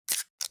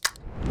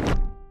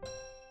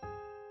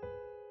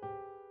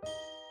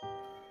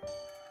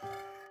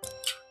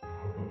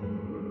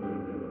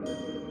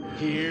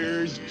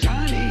Here's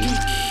Johnny.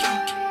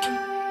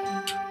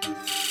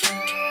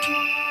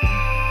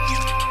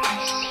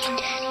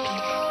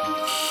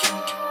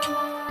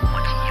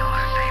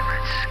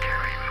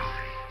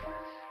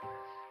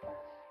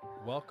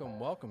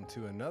 Welcome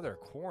to another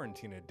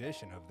quarantine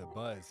edition of the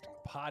Buzzed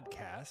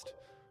Podcast.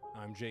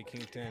 I'm Jay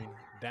Kington,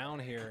 down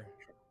here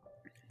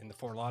in the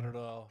Fort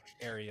Lauderdale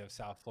area of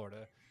South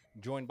Florida,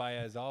 joined by,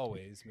 as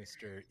always,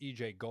 Mr.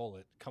 EJ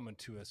Gollett, coming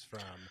to us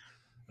from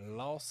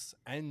Los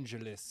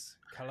Angeles,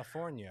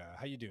 California.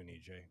 How you doing,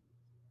 EJ?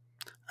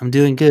 I'm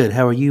doing good.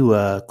 How are you,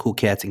 cool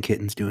cats and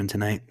kittens, doing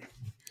tonight?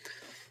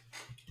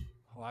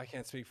 Well, I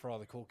can't speak for all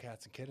the cool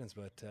cats and kittens,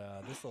 but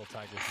this little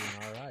tiger's doing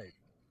all right.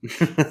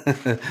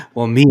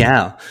 Well,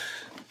 meow.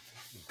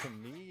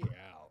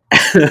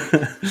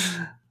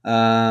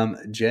 Meow.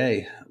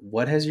 Jay,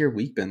 what has your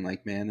week been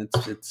like, man?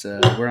 It's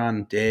we're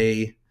on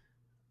day,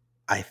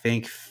 I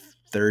think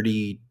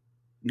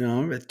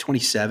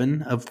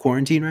 27 of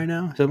quarantine right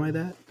now, something like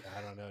that.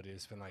 I don't know, dude.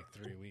 It's been like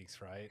 3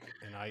 weeks, right?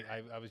 And I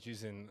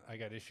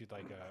got issued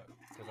like because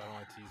I don't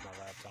like to use my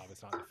laptop.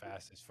 It's not the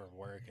fastest for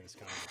work, and it's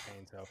kind of a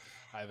pain. So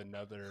I have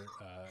another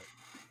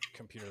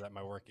computer that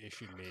my work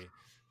issued me,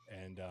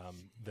 and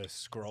the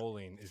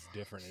scrolling is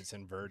different. It's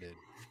inverted.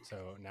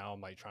 So now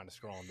I'm like trying to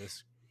scroll on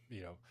this,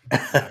 Mac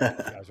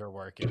that you guys are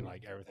working,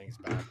 like everything's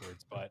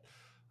backwards. But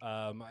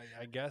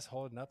I guess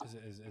holding up as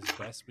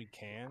best we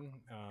can.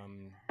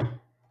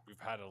 We've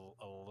had a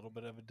little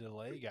bit of a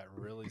delay. Got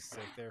really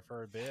sick there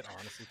for a bit.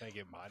 Honestly, think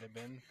it might have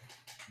been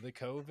the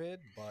COVID,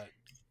 but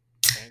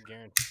can't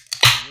guarantee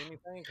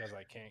anything because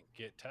I can't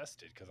get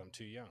tested because I'm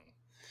too young.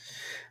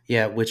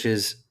 Yeah, which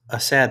is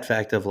a sad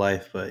fact of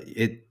life, but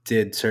it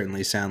did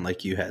certainly sound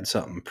like you had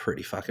something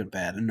pretty fucking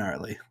bad and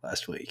gnarly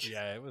last week.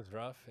 Yeah, it was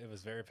rough. It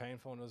was very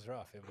painful and it was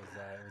rough. It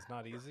was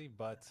not easy,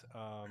 but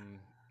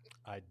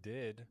I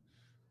did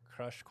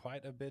crush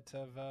quite a bit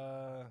of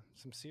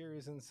some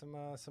series and some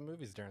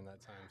movies during that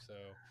time. So,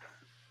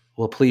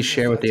 Well, please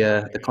share with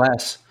that's the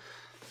class.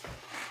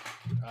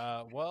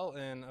 Well,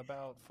 in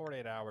about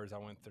 48 hours, I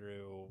went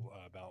through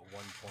about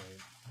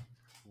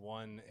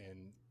 1.1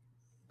 and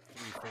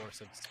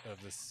 3/4 of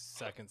the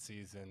second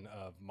season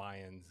of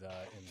Mayans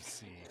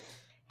MC,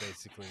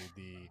 basically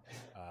the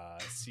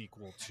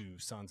sequel to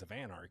Sons of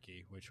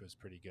Anarchy, which was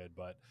pretty good.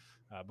 But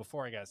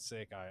before I got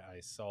sick,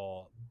 I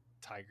saw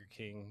Tiger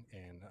King,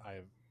 and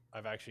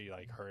I've actually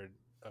like heard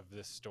of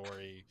this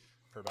story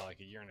for about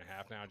like a year and a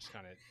half now. Just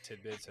kind of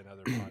tidbits.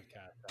 Another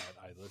podcast that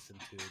I listened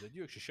to that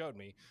you actually showed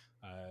me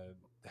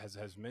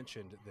has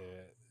mentioned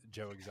the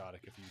Joe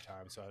Exotic a few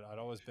times, so I'd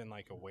always been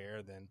like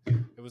aware. Then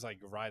it was like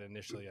right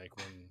initially, like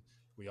when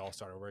we all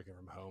started working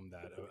from home,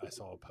 that I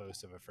saw a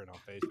post of a friend on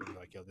Facebook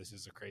like, "Yo, this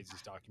is the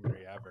craziest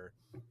documentary ever,"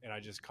 and I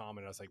just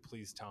commented, I was like,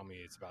 "Please tell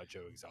me it's about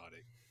Joe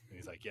Exotic," and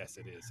he's like, "Yes,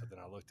 it is." So then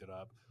I looked it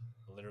up.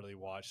 Literally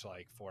watched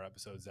like 4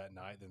 episodes that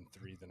night, then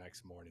 3 the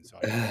next morning. So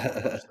I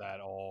watched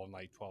that all in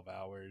like 12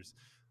 hours.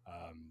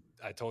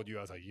 I told you,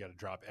 I was like, you got to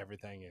drop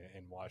everything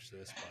and watch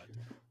this. But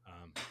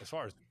as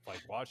far as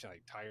like watching,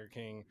 like Tiger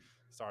King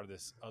started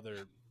this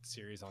other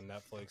series on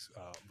Netflix,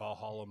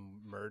 Valhalla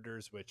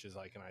Murders, which is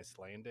like an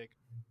Icelandic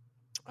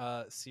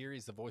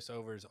series. The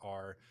voiceovers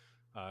are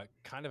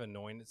kind of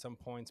annoying at some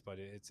points, but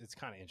it's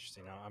kind of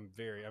interesting. I'm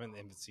in the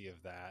infancy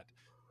of that.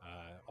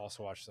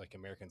 Also watched like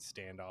American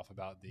Standoff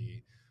about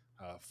the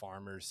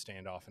farmers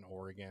standoff in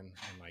Oregon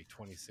in like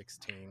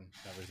 2016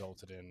 that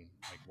resulted in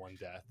like one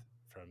death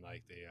from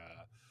like the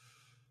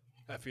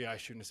FBI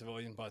shooting a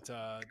civilian. But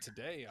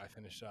today I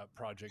finished up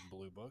Project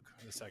Blue Book,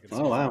 the second Oh,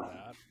 season wow. of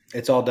that.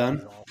 It's all Which done?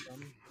 is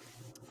awesome.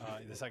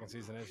 The second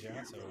season is,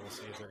 yeah. So we'll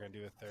see if they're going to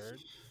do a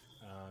third.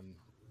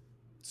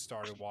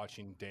 Started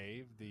watching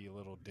Dave, the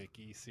Little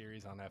Dicky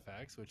series on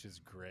FX, which is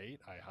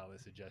great. I highly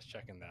suggest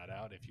checking that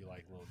out if you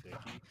like Little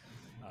Dicky.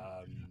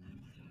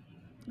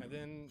 And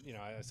then,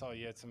 I saw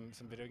you had some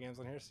video games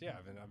on here. So yeah,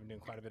 I've been doing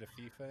quite a bit of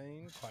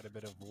FIFA, quite a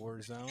bit of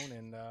Warzone,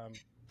 and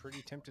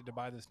pretty tempted to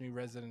buy this new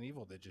Resident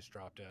Evil that just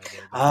dropped. The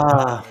remake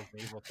of Resident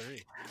Evil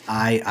 3.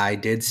 I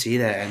did see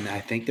that, and I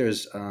think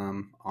there's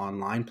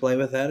online play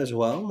with that as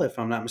well, if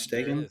I'm not There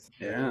mistaken. is.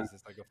 There Yeah. is.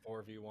 It's like a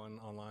 4v1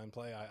 online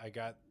play. I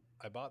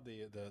bought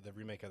the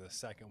remake of the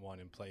second one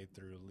and played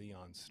through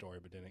Leon's story,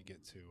 but didn't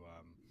get to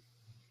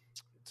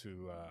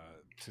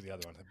the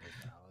other one. I played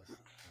for Alice.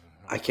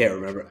 I can't Butcher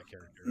remember. that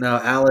character. No,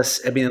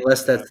 Alice. I mean,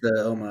 unless Yeah, that's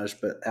the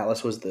homage, but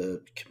Alice was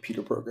the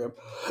computer program.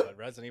 but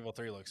Resident Evil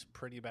 3 looks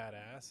pretty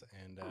badass,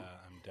 and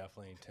I'm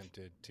definitely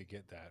tempted to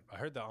get that. I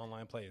heard the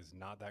online play is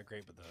not that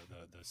great, but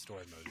the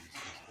story mode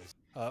is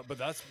but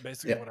that's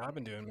basically Yeah. what I've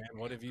been doing, man.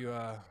 What have you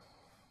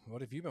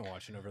been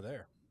watching over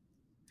there?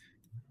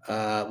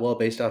 Well,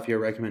 based off your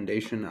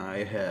recommendation,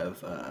 I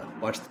have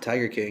watched the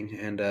Tiger King,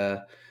 and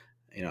I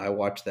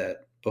watched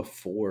that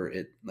before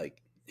it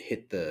like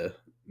hit the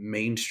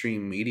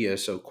mainstream media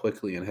so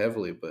quickly and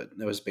heavily. But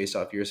that was based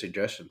off your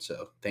suggestion,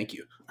 so thank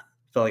you.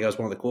 Felt like I was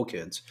one of the cool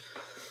kids.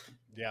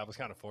 Yeah, I was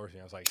kind of forcing.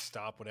 I was like,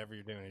 stop whatever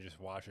you're doing and just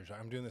watch it.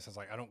 I'm doing this. I was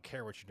like, I don't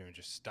care what you're doing.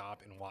 Just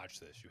stop and watch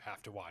this. You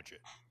have to watch it.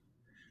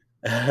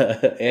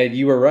 And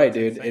you were right, It's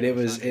dude. insane. And I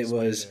was trying to it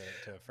explain was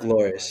to a friend of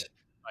mine, glorious.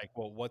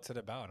 well, what's it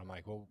about? I'm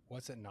like, well,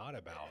 what's it not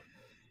about?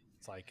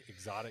 It's like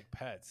exotic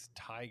pets,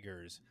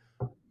 tigers,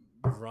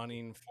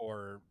 running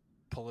for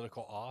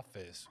political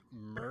office,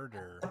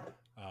 murder,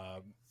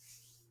 uh,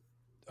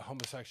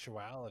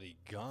 homosexuality,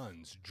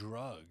 guns,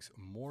 drugs,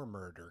 more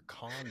murder,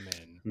 con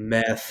men.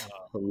 Meth,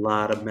 a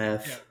lot of Yeah,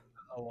 meth.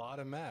 a lot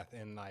of meth,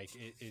 and like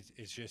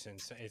it's just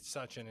insane. It's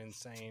such an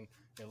insane.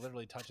 It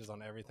literally touches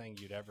on everything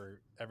you'd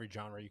every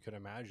genre you could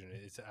imagine.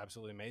 It's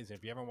absolutely amazing.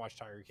 If you haven't watched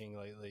Tiger King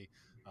lately,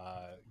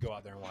 go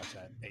out there and watch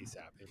that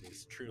ASAP. It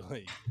is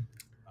truly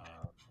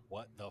uh,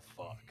 what the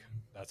fuck.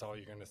 That's all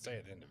you're gonna say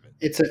at the end of it.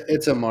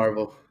 It's a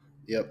marvel.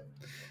 Yep.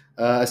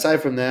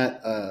 Aside from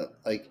that,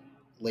 like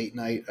late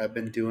night, I've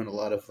been doing a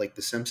lot of like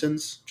The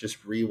Simpsons,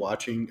 just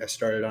rewatching. I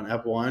started on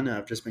Ep One. And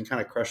I've just been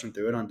kind of crushing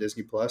through it on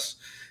Disney Plus.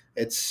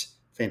 It's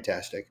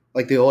fantastic.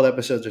 Like the old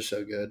episodes are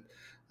so good.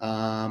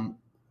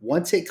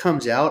 Once it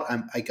comes out,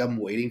 I'm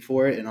waiting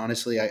for it, and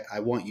honestly, I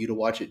want you to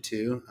watch it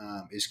too.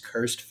 Is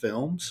Cursed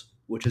Films,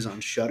 which is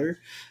on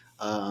Shutter.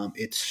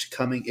 It's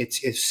coming.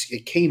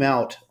 It came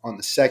out on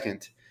the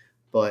second,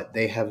 but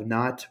they have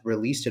not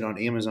released it on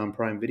Amazon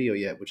Prime Video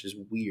yet, which is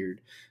weird.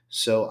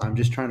 So I'm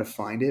just trying to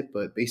find it.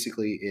 But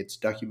basically, it's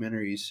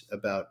documentaries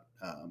about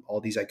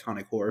all these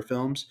iconic horror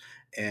films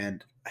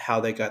and how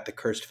they got the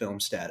cursed film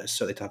status.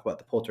 So they talk about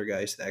the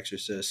Poltergeist, The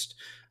Exorcist,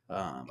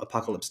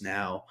 Apocalypse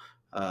Now,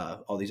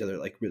 all these other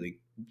like really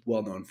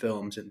well-known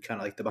films, and kind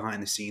of like the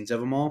behind the scenes of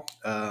them all.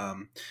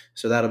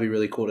 So that'll be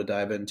really cool to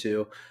dive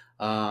into.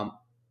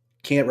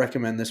 Can't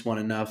recommend this one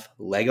enough.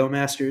 Lego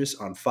Masters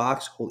on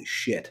Fox. Holy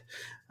shit.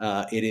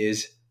 It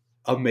is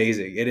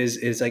amazing.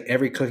 It's like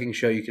every cooking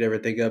show you could ever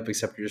think of,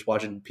 except you're just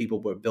watching people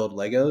build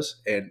Legos,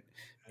 and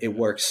it Yeah,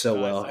 works so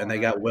no, I well. saw And they that.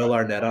 got Will I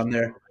Arnett watched on a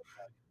there. little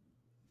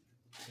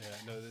bit. Yeah,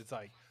 no, it's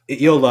like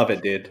You'll that love it,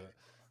 special. dude. The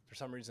For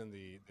some reason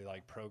the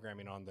like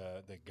programming on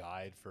the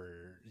guide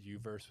for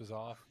Uverse was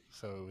off,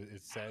 so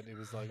it said it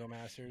was Lego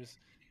Masters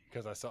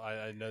because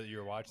I know that you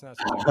were watching that,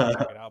 so I was like, I'll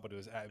check it out, but it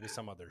was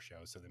some other show,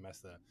 so they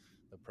messed the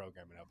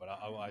programming up. But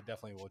I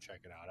definitely will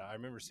check it out. I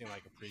remember seeing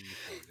like a preview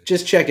for it.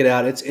 Just check it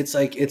out. It's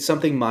like it's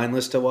something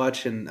mindless to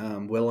watch,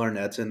 and Will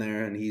Arnett's in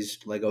there, and he's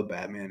Lego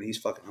Batman. He's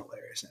fucking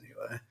hilarious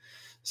anyway.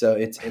 So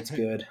it's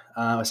good.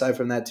 Aside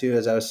from that, too,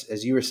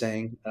 as you were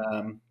saying,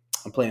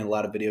 I'm playing a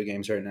lot of video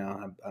games right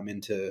now. I'm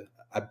into.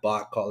 I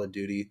bought Call of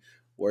Duty,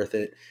 worth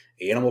it.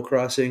 Animal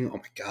Crossing. Oh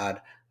my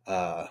god.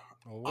 Well,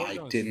 I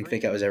Warzone's didn't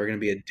think I free. was ever going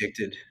to be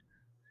addicted.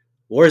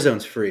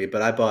 Warzone's free,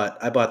 but I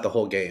bought the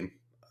whole game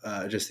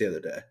just the other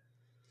day.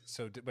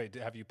 So wait,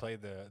 have you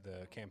played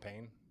the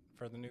campaign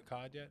for the new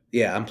COD yet?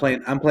 Yeah, I'm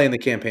playing the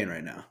campaign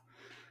right now.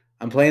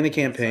 I'm playing the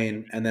Because that second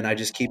campaign, and then I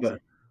mission is just keep a. awesome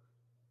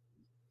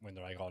when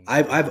they're like all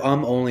I've naked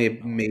I'm and only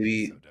oh,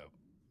 it's so maybe. dope.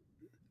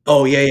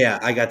 Oh yeah,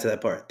 I got to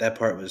that part. That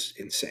part was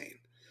insane.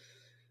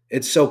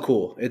 It's so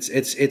cool.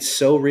 It's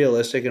so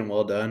realistic and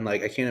well done.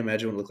 Like I can't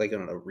imagine what it looked like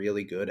on a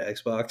really good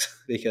Xbox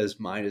because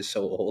mine is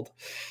so old,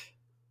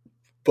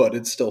 but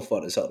it's still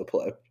fun as hell to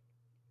play.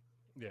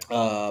 Yeah.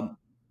 Um,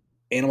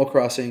 Animal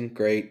Crossing,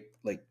 great.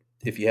 Like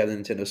if you have the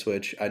Nintendo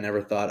Switch, I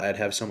never thought I'd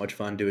have so much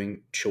fun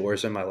doing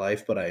chores in my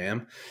life, but I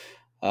am.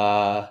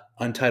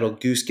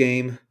 Untitled Goose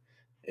Game,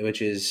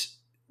 which is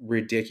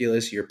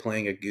ridiculous. You're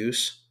playing a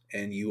goose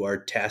and you are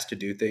tasked to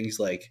do things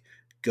like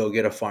go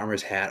get a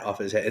farmer's hat off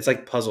his head. It's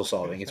like puzzle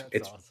solving. It's That's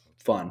it's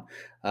awesome.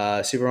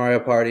 fun. Super Mario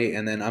Party,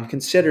 and then I'm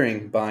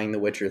considering buying The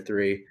Witcher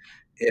 3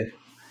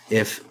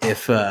 if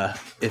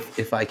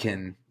if I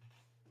can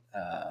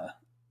uh,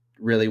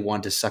 really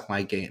want to suck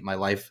my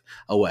life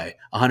away.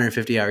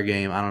 150-hour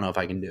game. I don't know if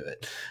I can do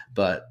it,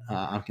 but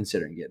I'm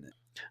considering getting it.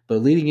 But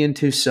leading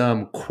into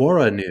some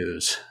Quora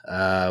news,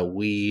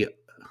 we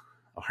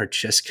are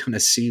just going to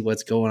see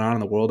what's going on in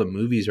the world of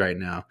movies right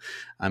now.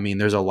 I mean,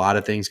 there's a lot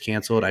of things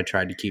canceled. I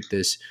tried to keep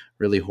this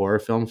really horror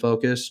film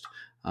focused,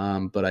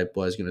 but I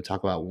was going to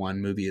talk about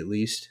one movie at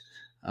least.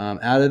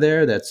 Out of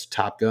there, that's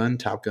Top Gun.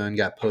 Top Gun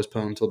got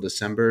postponed until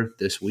December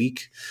this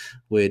week,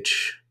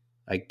 which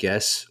I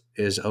guess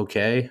is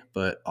okay,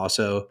 but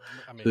also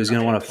I mean, who's it's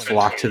going to been want to 20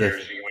 flock to years.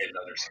 the You can wait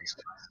another 6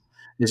 months.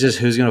 it's just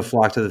who's gonna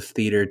flock to the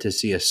theater to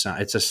see it's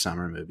a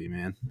summer movie,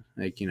 man.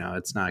 Like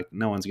it's not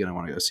no one's gonna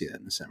want to go see that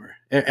in the summer.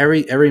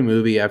 Every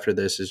movie after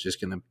this is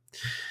just gonna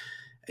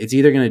it's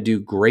either gonna do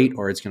great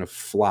or it's gonna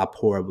flop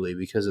horribly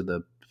because of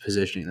the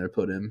positioning they're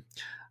put in.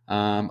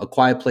 A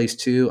Quiet Place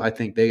 2, I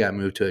think they got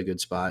moved to a good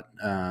spot.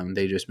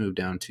 They just moved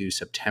down to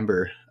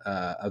September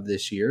of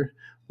this year,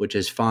 which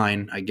is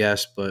fine, I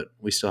guess, but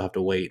we still have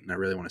to wait, and I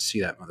really want to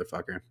see that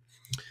motherfucker.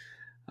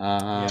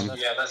 Yeah,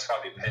 Yeah, that's that's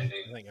probably probably pending.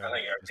 pending. I think I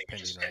think everything is everything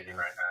is pending just right pending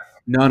now. right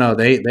now. No,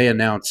 they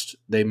announced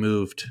they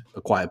moved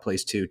A Quiet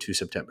Place 2 to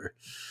September.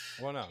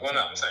 Well, no, I'm Well, no,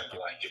 saying, I'm but saying like if but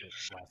like it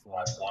shit lasts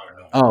lasts longer, longer.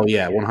 who knows? Oh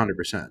yeah,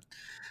 100%.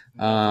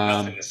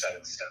 Nothing is Um, set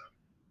in stone.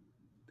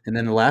 and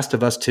then The Last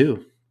of Us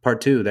 2,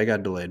 Part 2, that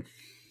got delayed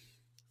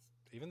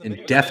Even the video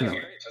game,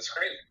 indefinitely. that's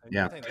great. And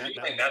Yeah, you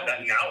think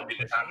that now would be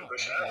the time to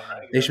push it out,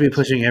 right? Get it on they the should be theaters.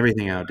 pushing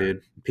everything out,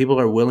 dude. People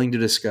are willing to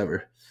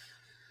discover.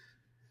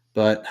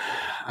 But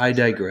I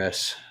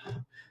digress.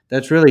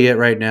 That's really it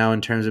right now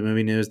in terms of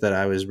movie news that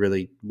I was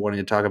really wanting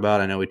to talk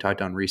about. I know we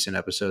talked on recent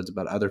episodes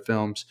about other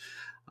films.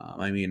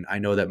 I mean, I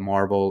know that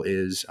Marvel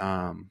is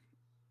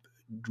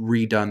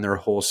redone their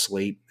whole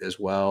slate as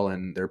well,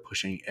 and they're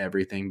pushing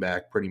everything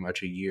back pretty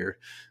much a year.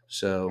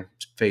 So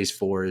Phase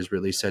 4 is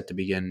really set to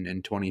begin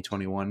in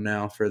 2021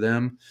 now for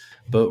them.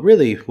 But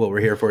really, what we're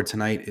here for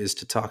tonight is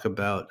to talk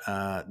about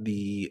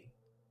the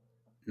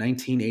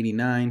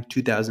 1989,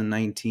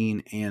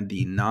 2019, and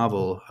the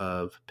novel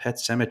of Pet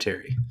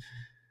Cemetery,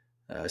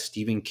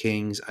 Stephen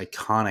King's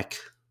iconic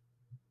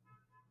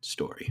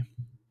story.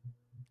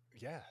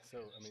 Yeah, so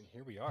I mean,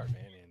 here we are, man,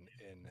 and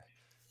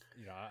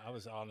I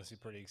was honestly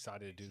pretty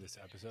excited to do this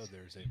episode.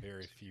 There's a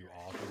very few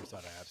authors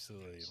that I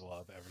absolutely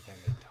love everything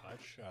they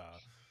touch.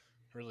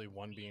 Really,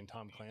 one being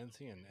Tom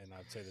Clancy, and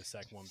I'd say the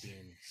second one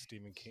being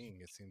Stephen King.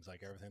 It seems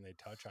like everything they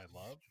touch, I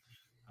love.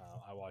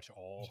 I watch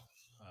all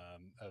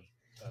of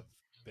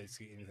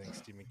basically anything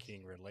Stephen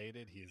King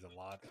related. He has a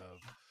lot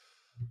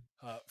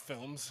of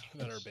films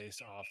that are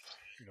based off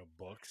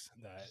books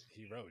that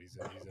he wrote. He's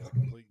a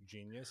complete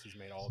genius. He's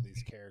made all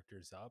these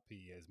characters up.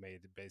 He has made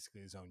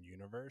basically his own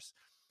universe.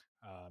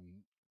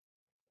 Um,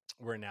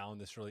 we're now in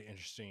this really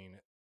interesting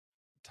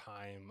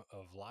time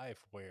of life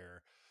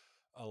where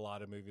a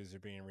lot of movies are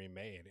being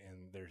remade,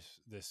 and there's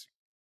this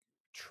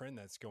trend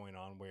that's going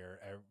on where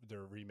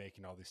they're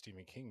remaking all these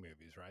Stephen King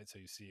movies, right? So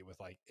you see it with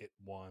like It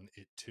One,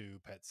 It Two,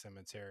 Pet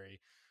Cemetery.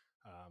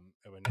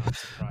 It would not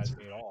surprise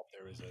me at all if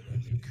there was a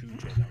new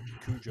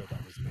Cujo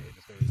that was made,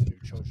 if there was a new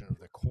Children of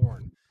the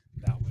Corn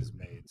that was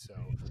made. So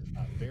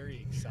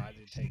very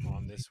excited to take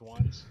on this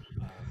one.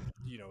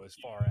 As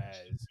far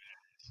as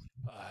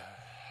uh,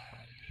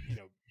 you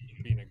know,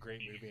 being a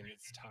great movie in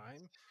its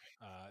time.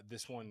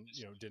 This one,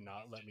 did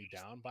not let me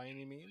down by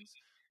any means.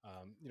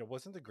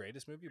 Wasn't the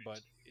greatest movie,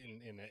 but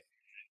in an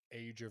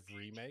age of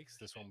remakes,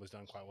 this one was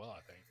done quite well,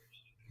 I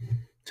think.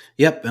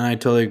 Yep, and I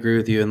totally agree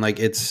with you. And like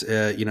it's,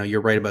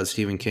 you're right about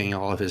Stephen King.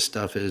 All of his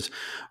stuff is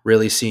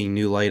really seeing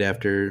new light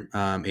after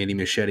Andy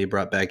Muschietti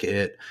brought back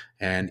It,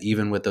 and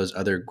even with those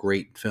other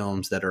great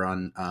films that are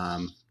on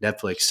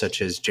Netflix,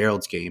 such as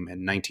Gerald's Game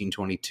and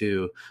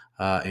 1922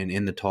 and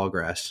In the Tall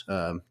Grass.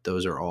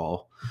 Those are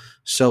all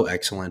so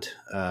excellent.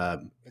 It's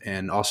And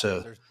funny because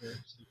also, there's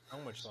so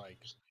much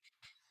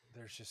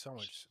there's just so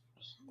much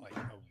like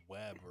a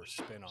web or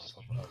spin-off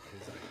of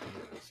his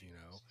ideas.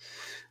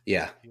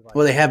 yeah, He well,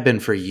 like they have been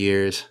for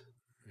years.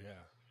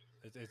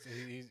 Yeah,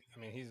 he's I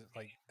mean he's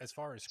like, as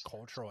far as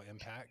cultural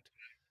impact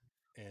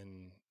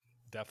in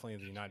definitely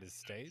the United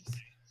States,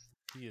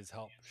 he has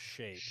helped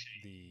shape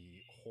the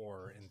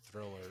horror and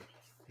thriller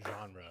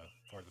genre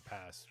for the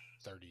past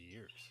 30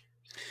 years.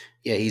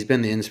 Yeah, he's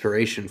been the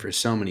inspiration for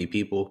so many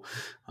people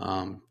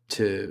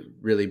to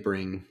really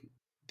bring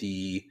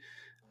the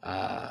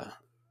uh,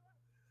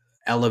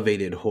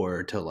 elevated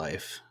horror to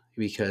life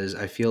because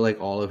I feel like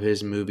all of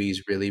his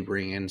movies really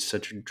bring in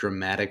such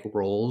dramatic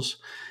roles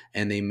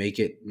and they make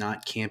it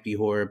not campy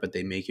horror, but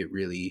they make it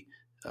really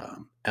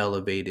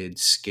elevated,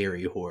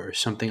 scary horror,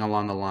 something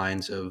along the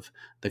lines of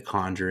The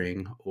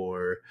Conjuring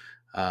or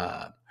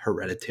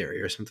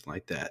Hereditary or something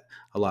like that.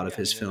 A lot of Yeah,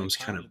 I his mean, in the films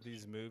kind time of, that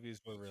these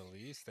movies were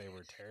released, they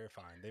were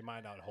terrifying. They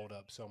might not hold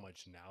up so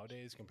much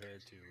nowadays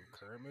compared to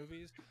current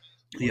movies,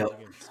 but yep.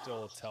 you can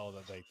still tell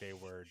that like they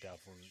were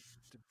definitely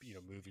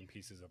moving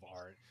pieces of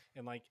art.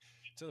 And like,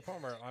 to the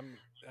point where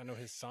I know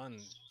his son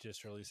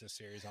just released a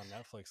series on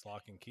Netflix,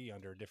 Lock and Key,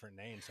 under a different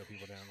name, so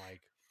people didn't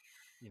like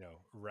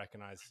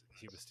recognize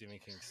he was Stephen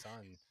King's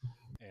son.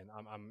 And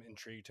I'm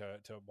intrigued to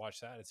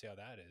watch that and see how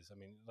that is. I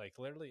mean, like,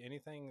 literally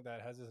anything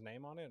that has his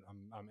name on it,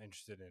 I'm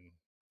interested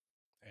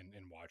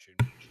in watching.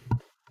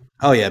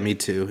 Oh yeah, me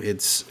too.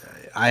 It's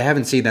I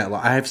haven't seen that.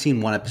 I have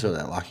seen one episode of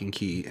that Lock and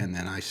Key, and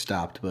then I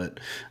stopped. But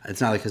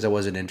it's not because I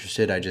wasn't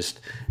interested. I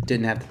just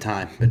didn't have the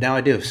time. But now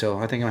I do, so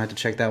I think I'm gonna have to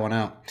check that one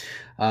out.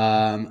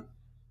 Um,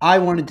 I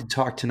wanted to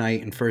talk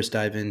tonight and first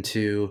dive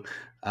into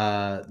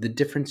the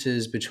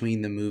differences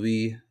between the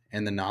movie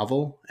and the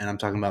novel, and I'm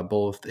talking about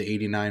both the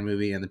 '89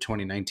 movie and the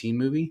 2019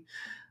 movie.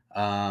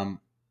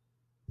 Um,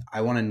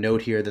 I want to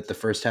note here that the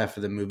first half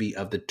of the movie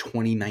of the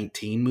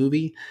 2019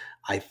 movie,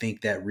 I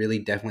think that really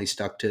definitely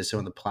stuck to some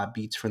of the plot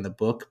beats from the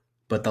book.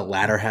 But the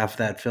latter half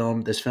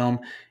of this film,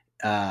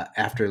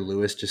 after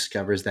Lewis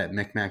discovers that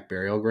Micmac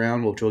burial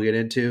ground, which we'll get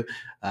into,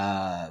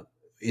 uh,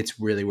 it's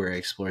really where it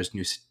explores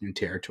new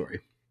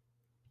territory.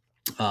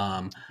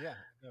 Um, Yeah,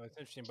 no, it's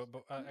interesting,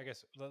 but I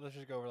guess let's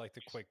just go over like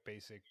the quick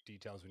basic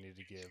details we need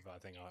to give. I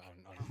think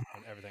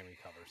on everything we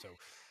cover. So,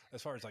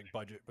 as far as like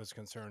budget was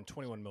concerned,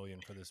 21 million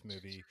for this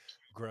movie,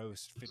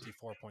 grossed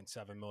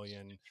 54.7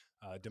 million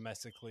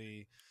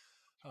domestically,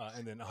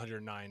 and then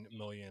 109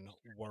 million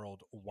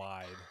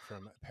worldwide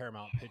from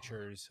Paramount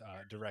Pictures.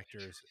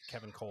 Directors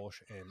Kevin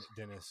Kolsch and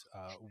Dennis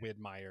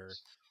Widmeyer.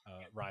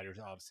 Writers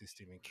obviously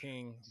Stephen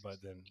King,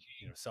 but then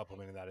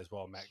supplementing that as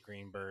well, Matt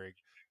Greenberg.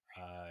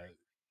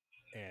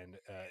 And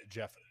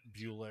Jeff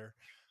Bueller.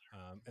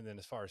 And then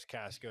as far as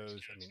cast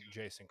goes, I mean,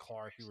 Jason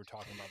Clarke, we were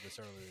talking about this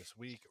earlier this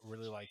week.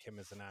 Really like him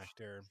as an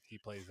actor. He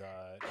plays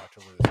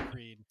Dr. Lewis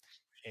Creed.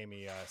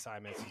 Amy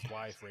Simons'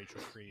 wife,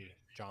 Rachel Creed.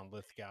 John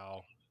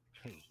Lithgow,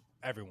 who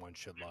everyone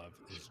should love,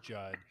 is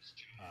Judd.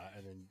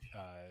 And then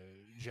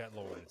Jet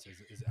Lawrence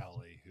is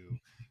Ellie, who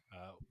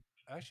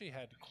actually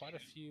had quite a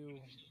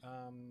few,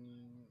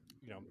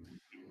 you know,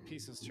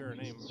 pieces to her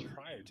name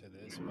prior to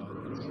this, but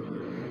we don't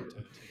really want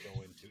to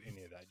go into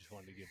any of that. Just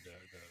wanted to give the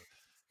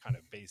kind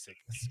of basic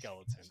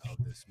skeleton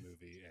of this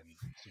movie and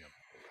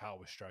how it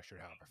was structured,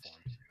 how it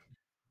performed.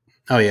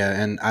 Oh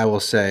yeah, and I will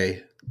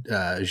say,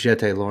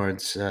 Jete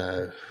Lawrence,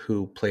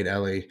 who played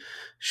Ellie,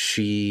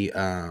 she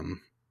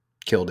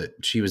killed it.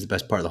 She was the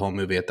best part of the whole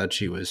movie. I thought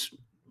she was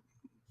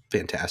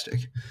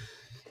fantastic.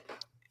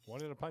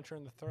 Wanted to punch her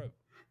in the throat.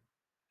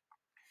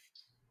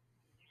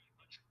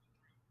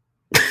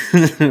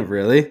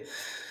 Really?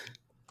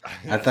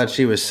 I That's thought what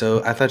she was what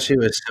so. I thought she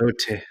was so.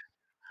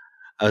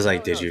 I was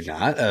like, no, did no, you she did.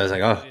 not? I was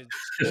like, She oh. did.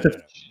 No, no,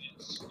 no.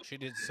 She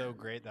did so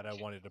great that I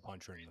wanted to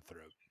punch her in the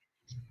throat.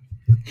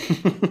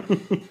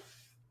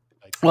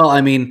 Like Well,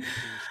 I seriously, mean,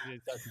 she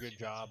did such a good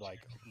job.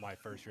 Like my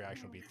first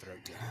reaction would be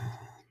throat jab.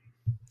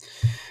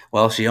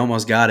 well, she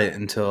almost got it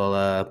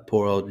until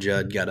poor old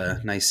Judd got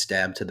a nice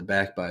stab to the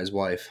back by his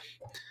wife.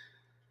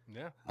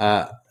 Yeah, yeah.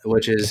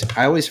 Which is,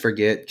 I always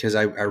forget because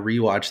I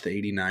rewatched the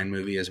 '89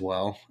 movie as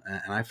well,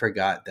 and I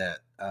forgot that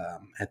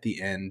at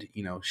the end,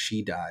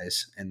 she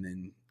dies and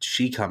then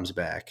she comes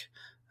back,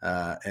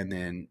 and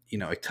then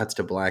it cuts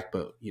to black,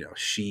 but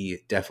she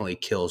definitely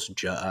kills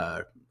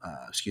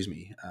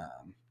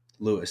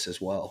Lewis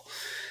as well.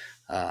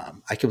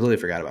 I completely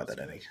forgot about That's that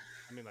ending. good.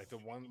 I mean, like the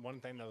one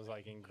thing that was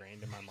like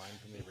ingrained in my mind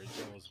from the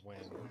original was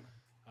when,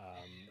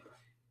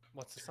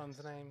 what's the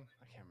son's name?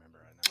 I can't remember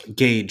right now.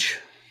 Gage.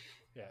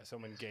 Yeah, so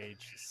when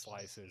Gage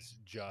slices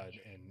Judd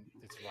and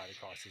it's right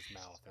across his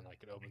mouth and like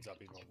it opens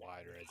up even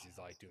wider as he's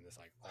like doing this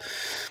like awe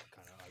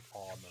kind of like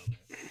awe moment.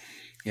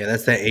 Yeah,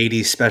 that's that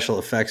 '80s special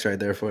effects right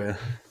there for you.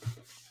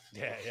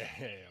 Yeah.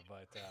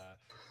 But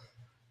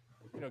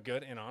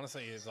good. And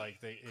honestly, it's like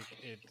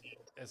it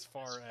as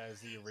far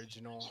as the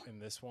original in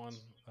this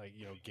one, like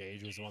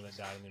Gage was the one that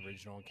died in the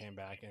original and came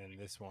back, and in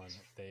this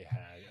one they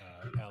had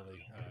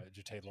Ellie,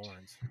 Jete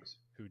Lawrence,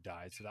 who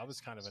died. So that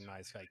was kind of a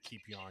nice like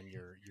keep you on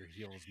your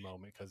heels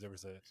moment because there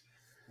was a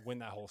when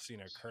that whole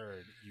scene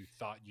occurred, you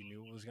thought you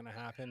knew what was going to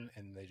happen,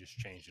 and they just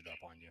changed it up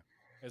on you.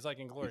 It's like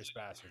Inglorious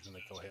Bastards when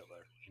they kill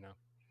Hitler, just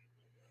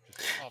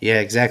Yeah, out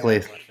exactly.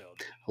 of left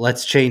field.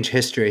 Let's change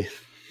history.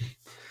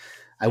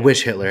 I Yeah,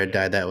 wish Hitler had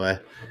died that way.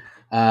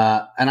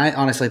 And I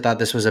honestly thought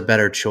this was a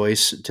better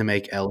choice to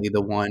make Ellie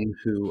the one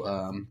who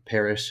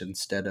perished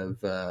instead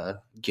of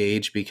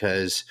Gage,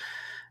 because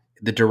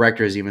the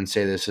directors even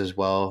say this as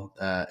well.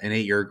 An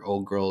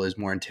 8-year-old girl is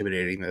more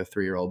intimidating than a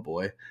 3-year-old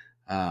boy.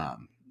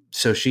 Um,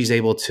 so she's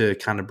able to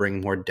kind of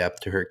bring more depth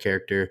to her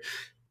character,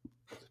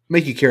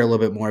 make you care a little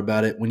bit more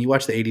about it. When you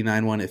watch the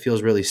 '89 one, it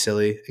feels really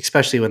silly,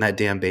 especially when that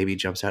damn baby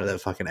jumps out of that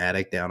fucking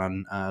attic down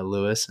on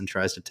Lewis and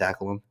tries to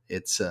tackle him.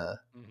 It's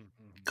hmm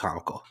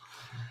comical.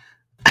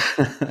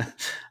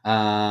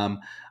 um,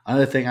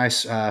 Another thing I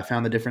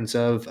found the difference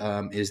of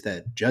is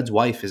that Judd's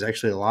wife is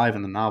actually alive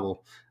in the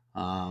novel.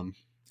 Um,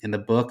 in the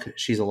book,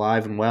 she's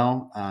alive and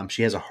well.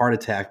 She has a heart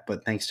attack,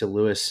 but thanks to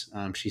Lewis,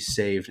 she's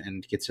saved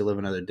and gets to live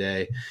another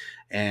day.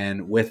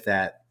 And with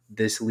that,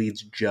 this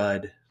leads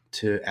Judd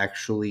to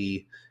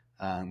actually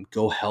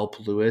go help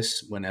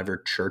Lewis whenever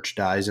Church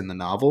dies in the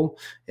novel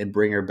and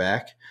bring her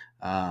back.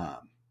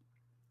 Um,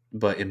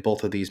 but in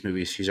both of these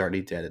movies, she's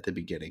already dead at the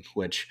beginning,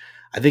 which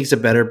I think is a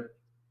better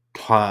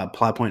plot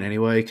point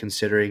anyway,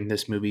 considering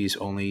this movie is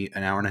only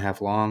an hour and a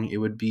half long. It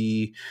would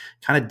be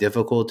kind of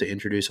difficult to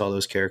introduce all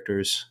those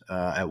characters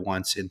at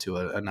once into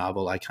a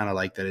novel. I kind of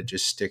like that it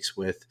just sticks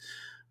with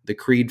the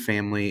Creed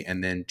family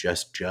and then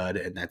just Judd,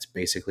 and that's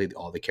basically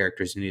all the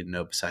characters you need to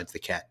know besides the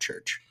cat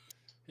church.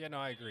 Yeah, no,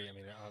 I agree. I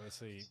mean,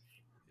 obviously,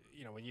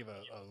 when you have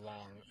a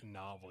long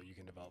novel, you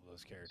can develop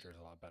those characters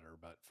a lot better.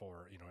 But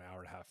for an hour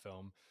and a half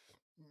film,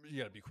 you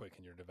got to be quick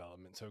in your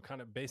development. So,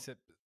 kind of basic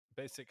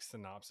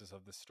synopsis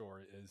of the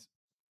story is,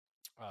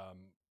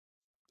 um,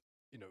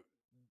 you know,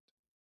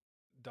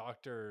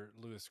 Dr.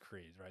 Lewis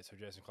Creed, right? So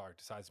Jason Clarke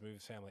decides to move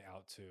his family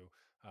out to,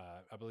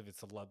 I believe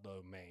it's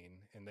Ludlow, Maine,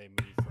 and they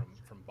move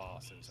from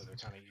Boston. So they're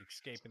kind of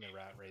escaping the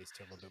rat race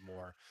to a little bit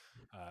more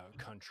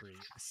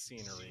country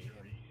scenery.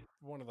 And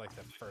one of like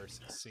the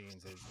first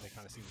scenes is they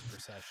kind of see this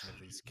procession of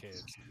these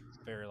kids,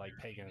 very like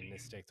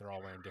paganistic. They're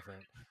all wearing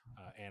different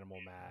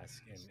animal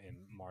masks and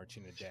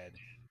marching a dead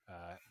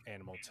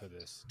animal to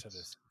this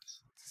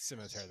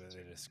cemetery that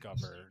they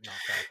discover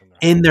not far from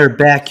their In house. their And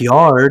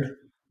backyard,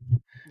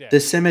 yeah, the yeah.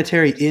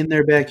 cemetery in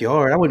their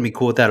backyard. I wouldn't be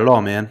cool with that at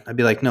all, man. I'd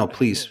be like, no,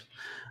 please.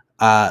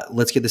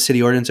 Let's get the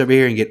city ordinance over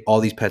here and get all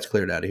these pets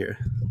cleared out of here.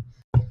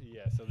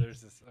 Yeah, so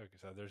there's this. Okay,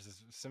 so there's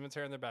this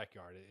cemetery in the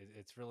backyard.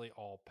 It's really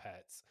all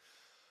pets.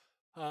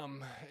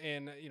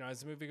 And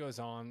as the movie goes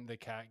on, the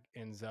cat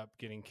ends up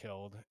getting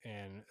killed,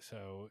 and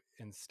so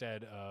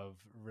instead of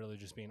really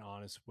just being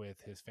honest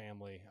with his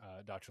family,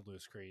 Dr.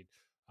 Lewis Creed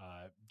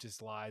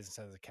just lies and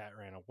says the cat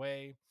ran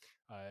away.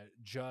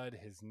 Judd,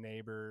 his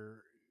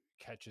neighbor,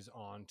 catches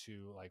on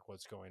to like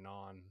what's going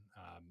on.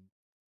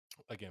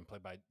 Again,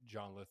 played by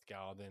John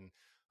Lithgow, then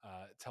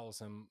tells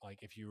him like,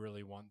 if you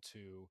really want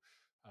to,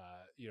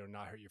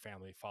 not hurt your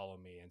family, follow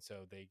me. And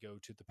so they go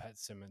to the pet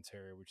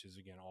cemetery, which is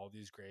again all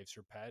these graves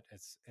are pet.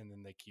 And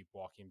then they keep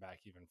walking back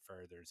even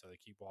further. So they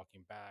keep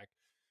walking back.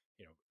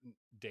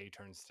 Day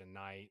turns to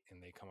night,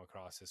 and they come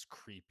across this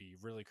creepy,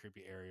 really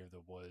creepy area of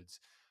the woods.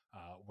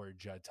 Where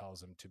Judd tells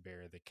them to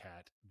bury the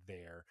cat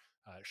there.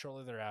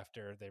 Shortly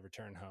thereafter, they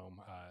return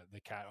home.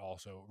 The cat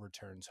also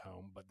returns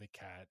home, but the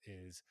cat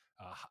is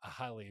a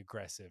highly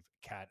aggressive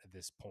cat at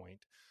this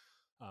point.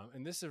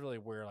 And this is really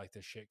where like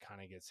the shit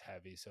kind of gets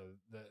heavy. So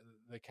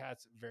the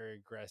cat's very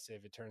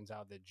aggressive. It turns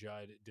out that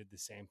Judd did the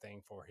same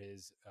thing for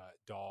his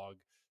dog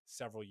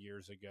several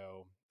years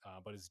ago,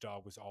 but his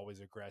dog was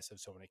always aggressive.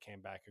 So when it came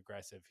back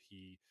aggressive,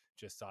 he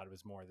just thought it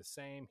was more of the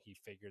same. He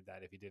figured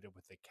that if he did it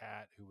with the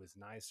cat, who was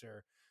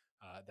nicer,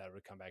 that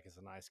would come back as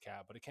a nice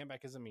cat. But it came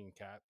back as a mean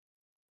cat.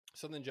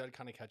 So then Judd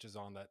kind of catches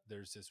on that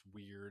there's this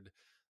weird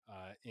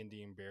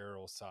Indian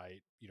burial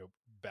site,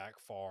 back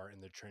far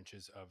in the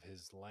trenches of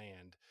his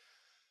land,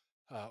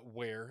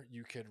 where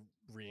you could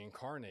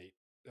reincarnate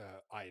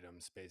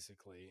items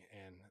basically.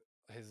 And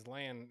his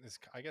land is,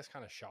 I guess,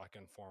 kind of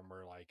shotgun form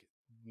where like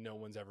no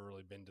one's ever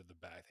really been to the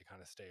back. They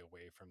kind of stay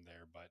away from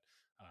there. But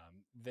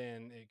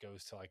then it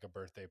goes to like a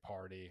birthday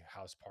party,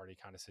 house party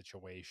kind of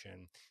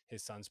situation.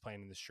 His son's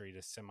playing in the street.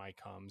 A semi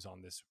comes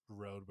on this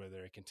road where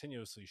they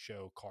continuously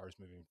show cars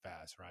moving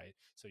fast, right?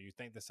 So you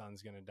think the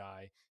son's going to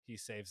die. He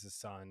saves the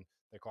son.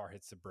 The car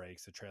hits the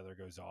brakes. The trailer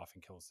goes off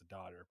and kills the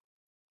daughter.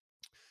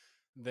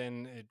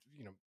 Then it,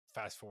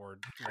 fast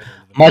forward later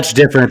into the Much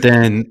movie. different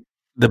than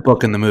the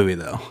book and the movie,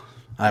 though,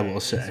 I Yeah. will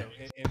say. So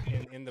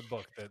in the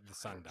book, the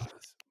son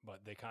dies,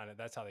 but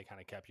that's how they kind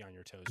of kept you on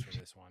your toes for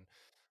this one.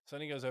 So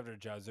then he goes over to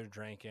Judd. They're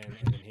drinking,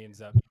 and then he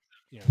ends up,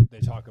 they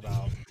talk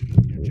about,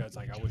 Judd's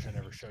like, I wish I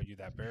never showed you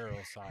that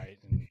burial site,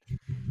 and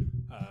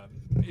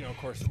of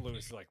course,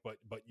 Lewis is like,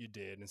 but you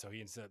did, and so he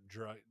ends up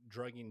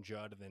drugging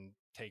Judd, and then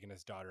taking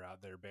his daughter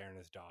out there, bearing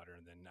his daughter,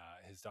 and then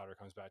his daughter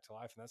comes back to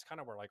life, and that's kind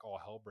of where like all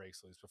hell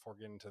breaks loose. Before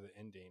getting to the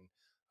ending,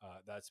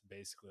 that's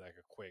basically like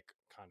a quick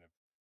kind of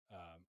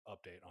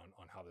update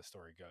on how the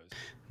story goes.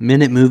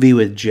 Minute Movie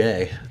with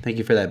Jay. Thank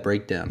you for that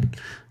breakdown.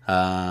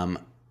 Um,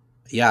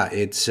 yeah,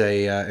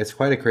 it's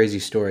quite a crazy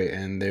story,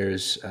 and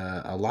there's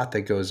a lot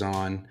that goes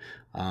on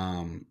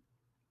um,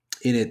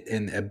 in it,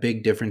 and a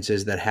big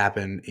differences that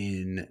happen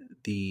in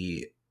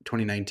the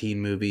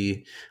 2019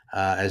 movie,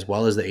 as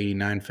well as the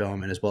 89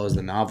 film, and as well as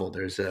the novel.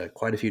 There's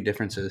quite a few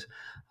differences.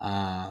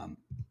 Um,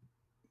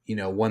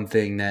 one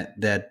thing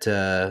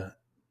that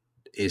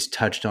is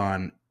touched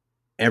on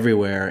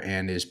everywhere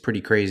and is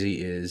pretty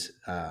crazy is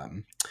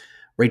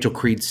Rachel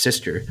Creed's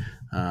sister,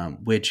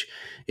 which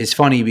is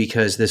funny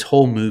because this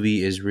whole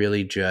movie is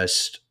really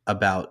just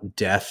about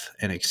death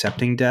and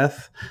accepting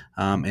death,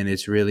 and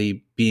it's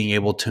really being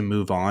able to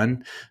move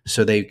on.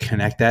 So they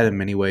connect that in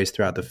many ways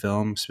throughout the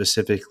film,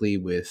 specifically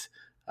with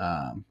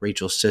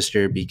Rachel's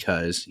sister,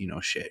 because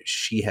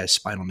she has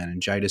spinal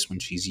meningitis when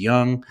she's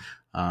young.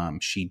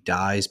 She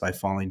dies by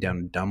falling down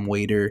a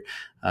dumbwaiter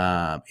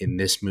in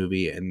this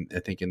movie, and I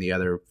think in the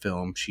other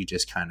film she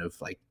just kind of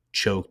like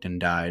choked and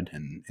died,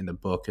 and in the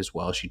book as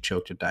well she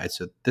choked and died.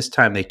 So this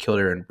time they killed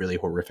her in a really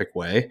horrific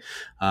way,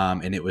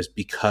 and it was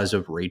because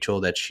of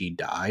Rachel that she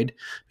died,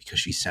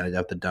 because she sent it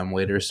up the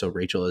dumbwaiter. So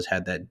Rachel has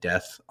had that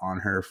death on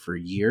her for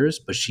years,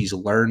 but she's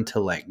learned to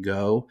let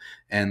go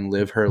and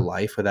live her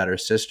life without her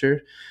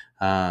sister.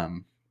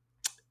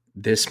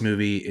 This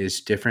movie is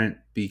different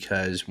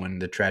because when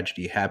the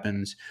tragedy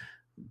happens,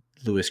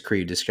 Louis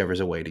Creed discovers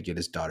a way to get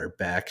his daughter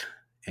back,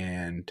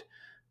 and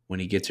when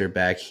he gets her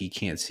back, he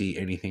can't see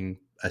anything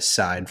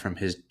aside from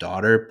his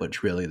daughter,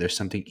 but really there's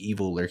something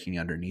evil lurking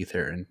underneath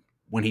her. And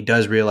when he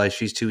does realize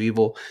she's too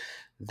evil,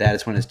 that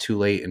is when it's too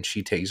late and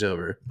she takes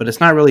over. But it's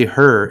not really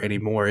her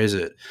anymore, is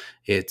it?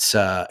 It's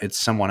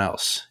someone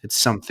else. It's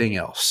something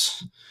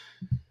else.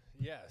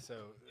 Yeah. So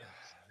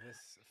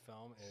this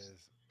film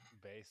is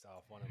based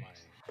off one of my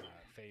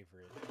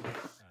favorite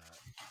uh,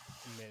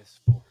 myths,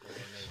 folklore,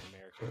 Native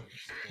American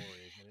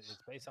stories, and it's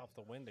based off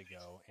the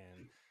Wendigo.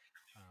 And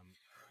um,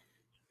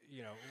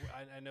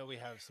 I know we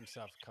have some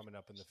stuff coming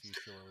up in the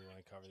future where we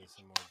want to cover this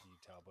in more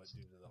detail, but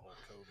due to the whole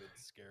COVID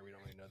scare, we don't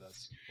really know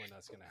when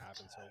that's going to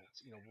happen. So,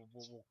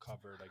 we'll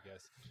cover it, I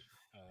guess,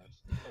 uh,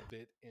 a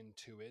bit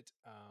into it.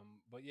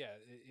 But yeah,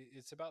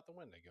 it's about the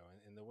Wendigo,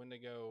 and the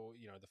Wendigo,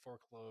 the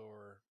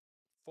folklore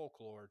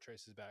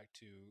traces back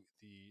to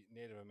the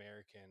Native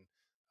American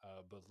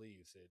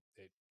beliefs.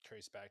 It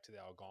traced back to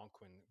the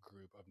Algonquin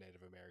group of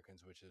Native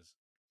Americans, which is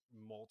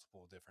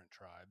multiple different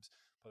tribes,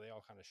 but they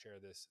all kind of share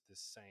this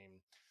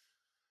same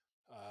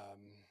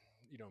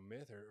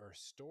myth or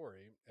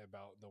story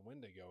about the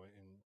Wendigo.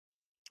 And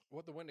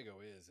what the Wendigo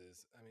is,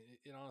 I mean,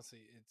 it honestly,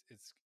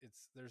 it's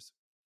there's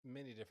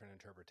many different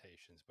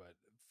interpretations, but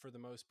for the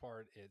most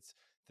part, it's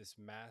this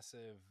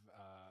massive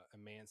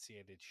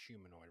emaciated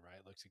humanoid, right?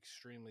 It looks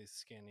extremely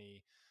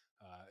skinny,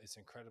 It's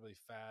incredibly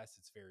fast.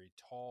 It's very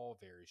tall,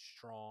 very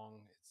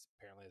strong. It's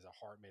apparently has a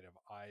heart made of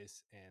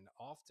ice, and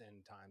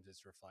oftentimes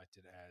it's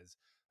reflected as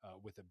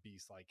with a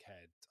beast-like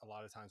head. A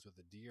lot of times with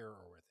a deer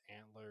or with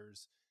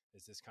antlers,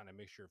 is this kind of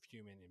mixture of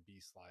human and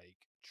beast-like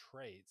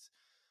traits.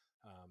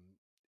 Um,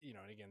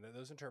 and again,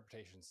 those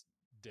interpretations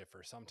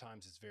differ.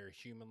 Sometimes it's very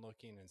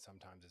human-looking, and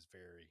sometimes it's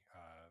very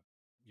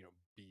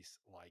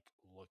beast-like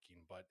looking.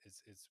 But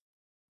its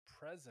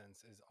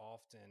presence is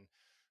often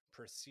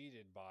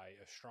preceded by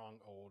a strong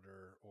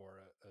odor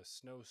or a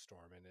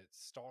snowstorm, and it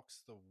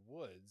stalks the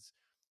woods.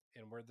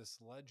 And where this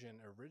legend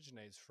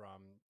originates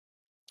from,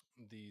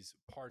 these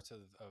parts of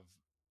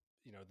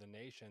the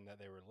nation that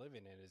they were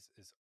living in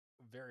is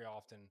very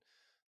often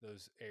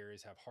those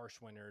areas have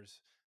harsh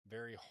winters,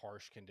 very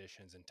harsh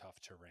conditions, and tough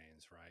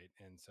terrains, right?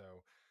 And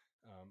so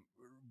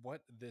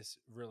what this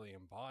really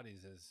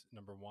embodies is,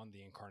 number one,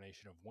 the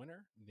incarnation of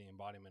winter, the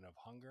embodiment of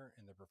hunger,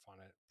 and the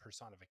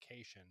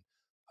personification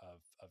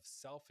of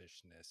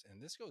selfishness.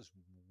 And this goes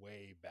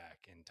way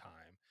back in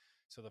time.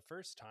 So the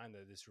first time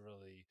that this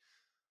really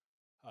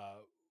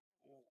uh,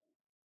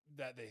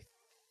 that they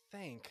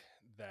think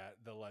that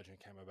the legend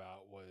came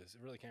about was,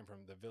 it really came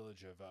from the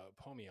village of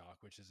Pomioc,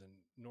 which is in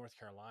North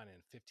Carolina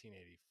in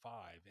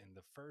 1585. And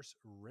the first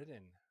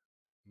written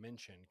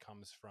mention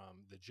comes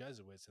from the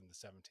Jesuits in the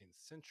 17th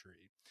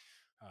century.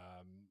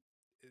 Um,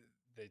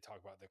 they talk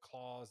about the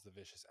claws, the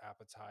vicious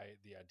appetite,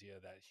 the idea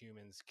that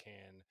humans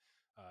can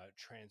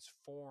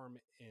transform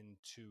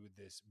into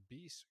this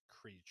beast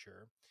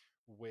creature,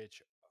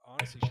 which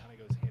honestly kind of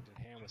goes hand in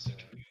hand with the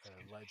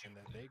legend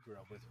that they grew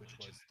up with, which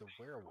was the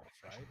werewolf,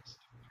 right?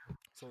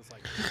 So it's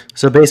like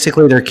So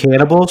basically, they're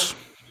cannibals.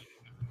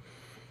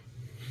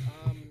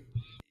 um,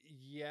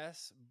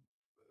 yes,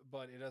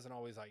 but it doesn't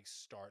always like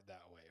start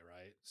that way,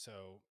 right?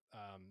 So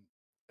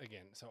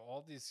again, so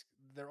all these,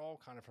 they're all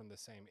kind of from the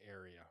same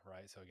area,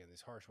 right? So again,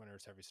 these harsh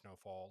winters, heavy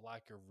snowfall,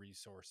 lack of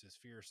resources,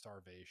 fear of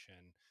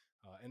starvation,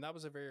 and that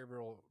was a very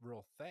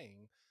real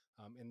thing.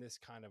 In this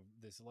kind of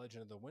this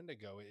legend of the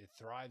Wendigo, it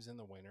thrives in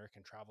the winter, it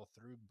can travel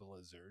through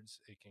blizzards,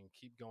 it can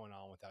keep going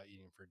on without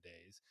eating for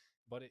days,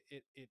 but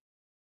it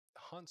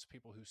hunts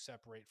people who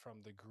separate from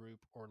the group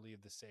or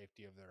leave the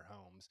safety of their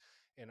homes.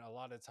 And a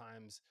lot of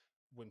times,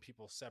 when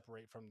people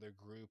separate from the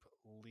group,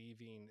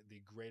 leaving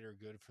the greater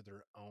good for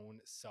their own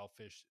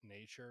selfish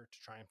nature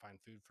to try and find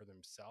food for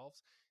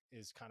themselves,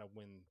 is kind of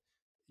when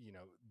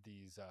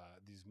these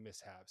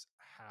mishaps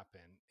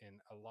happen.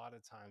 And a lot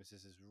of times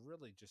this is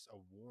really just a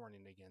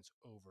warning against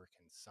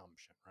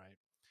overconsumption, right?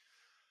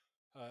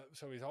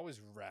 So he's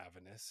always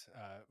ravenous.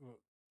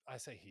 I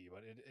say he,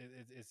 but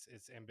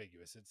it's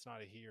ambiguous. It's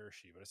not a he or a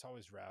she, but it's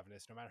always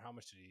ravenous. No matter how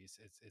much it eats,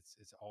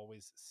 it's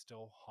always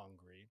still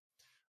hungry.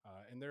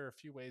 And there are a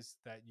few ways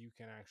that you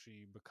can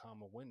actually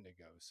become a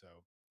Wendigo. So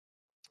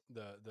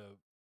the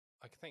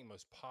I think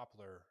most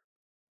popular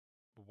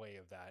way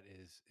of that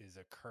is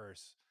a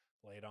curse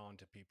laid on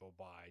to people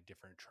by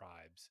different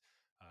tribes,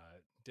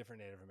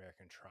 different Native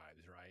American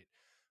tribes, right?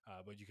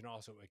 But you can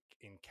also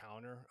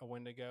encounter a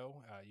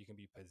Wendigo. You can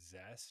be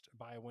possessed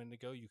by a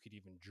Wendigo. You could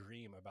even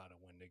dream about a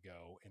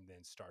Wendigo and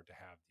then start to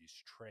have these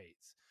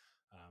traits.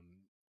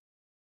 Um,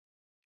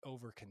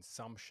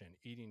 Overconsumption,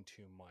 eating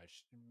too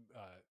much,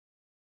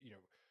 you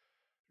know,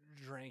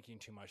 drinking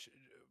too much,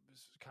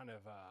 kind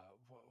of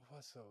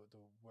what's the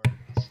word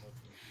I'm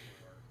looking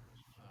for?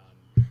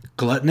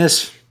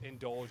 Gluttonous.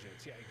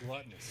 Indulgence, yeah,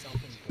 gluttonous,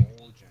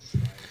 self-indulgence,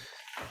 right?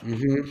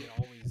 Mm-hmm. It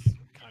always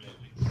kind of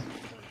leans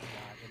towards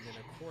that. And then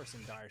of course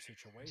in dire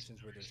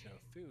situations where there's no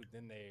food,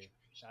 then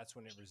that's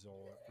when it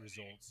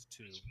results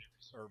to,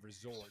 or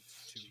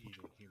resorts to,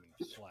 eating human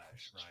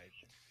flesh, right?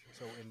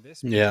 So in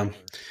this Yeah.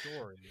 particular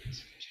story,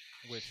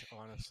 which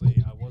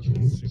honestly I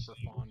wasn't super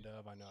fond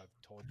of. I know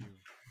I've told you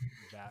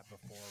that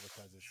before,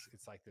 because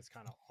it's like this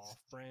kind of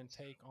off-brand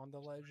take on the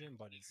legend,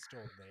 but it's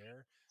still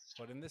there.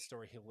 But in this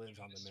story, he lives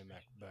on the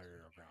Mimic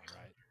burial ground,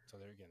 right? So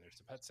there again, there's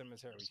the pet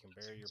cemetery where you can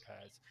bury your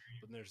pets,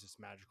 but then there's this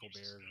magical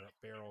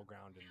burial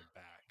ground in the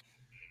back.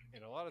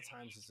 And a lot of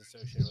times it's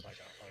associated with like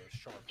a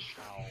sharp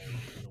howl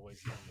or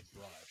noises in the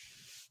brush.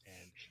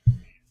 And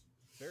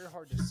very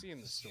hard to see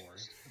in the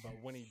story, but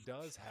when he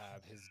does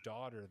have his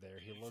daughter there,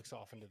 he looks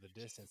off into the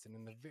distance, and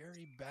in the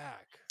very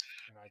back,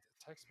 and I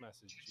text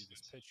messaged you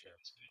this picture,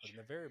 but in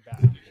the very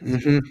back, you can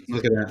see like this Mm-hmm.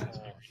 Look at very that.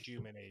 tall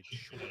humanoid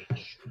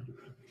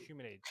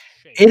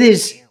shape It with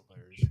is.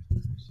 antlers.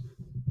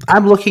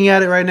 I'm looking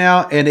at it right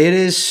now, and it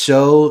is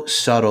so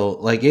subtle.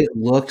 Like it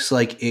looks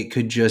like it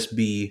could just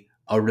be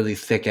a really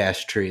thick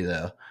ass tree,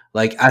 though.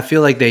 Like I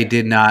feel like they Yeah.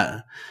 did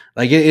not.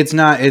 Like it's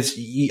not. It's.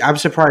 I'm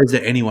surprised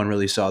that anyone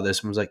really saw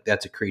this and was like,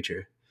 "That's a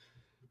creature."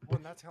 Well,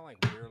 and that's kind of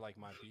like where like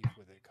my beef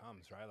with it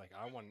comes, right? Like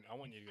I want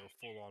you to go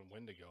full on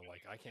Wendigo.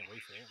 Like I can't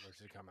wait for Antlers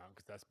to come out,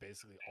 because that's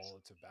basically all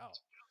it's about.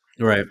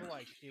 So I Right. feel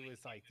like it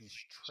was like these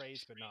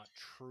traits, but not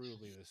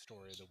truly the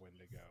story of the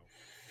Wendigo.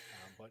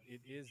 But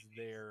it is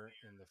there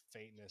in the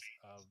faintness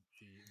of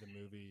the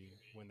movie.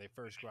 When they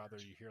first go out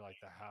there, you hear like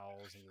the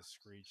howls and the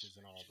screeches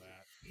and all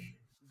that.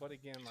 But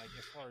again, like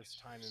as far as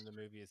tying in the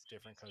movie, it's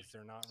different because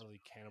they're not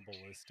really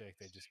cannibalistic.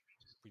 They just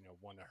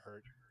want to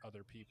hurt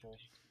other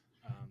people.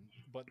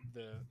 But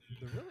the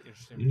really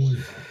interesting point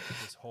about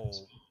this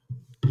whole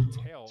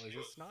tale is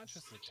it's not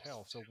just a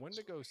tale. So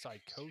Wendigo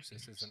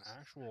psychosis is an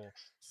actual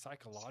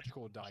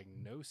psychological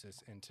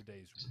diagnosis in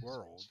today's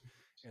world,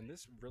 and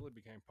this really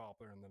became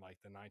popular in the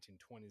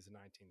 1920s and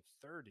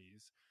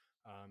 1930s.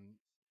 Um,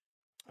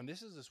 and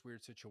this is this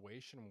weird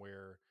situation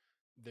where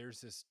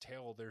there's this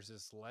tale, there's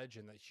this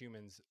legend that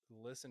humans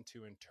listen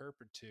to,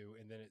 interpret to,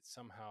 and then it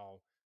somehow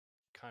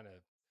kind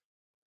of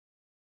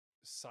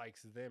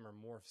psychs them or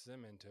morphs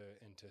them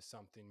into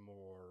something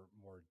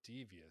more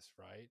devious,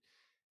 right?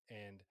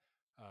 And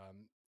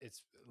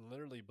it's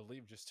literally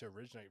believed just to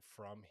originate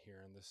from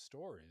here in the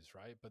stories,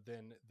 right? But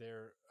then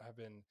there have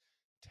been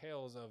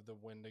tales of the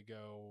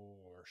Wendigo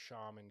or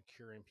shaman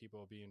curing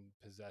people being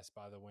possessed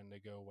by the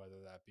Wendigo,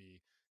 whether that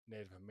be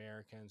Native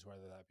Americans,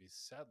 whether that be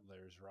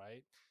settlers,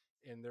 right?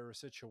 And there were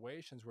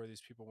situations where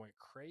these people went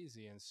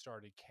crazy and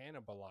started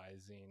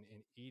cannibalizing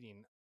and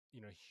eating,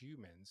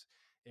 humans.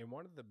 And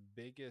one of the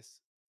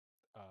biggest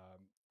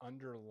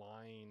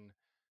underlying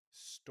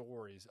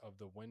stories of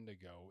the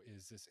Wendigo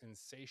is this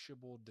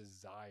insatiable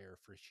desire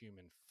for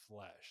human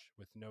flesh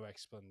with no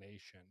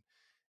explanation.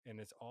 And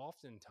it's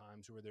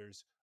oftentimes where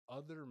there's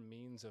other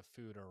means of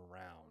food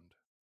around,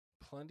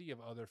 plenty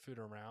of other food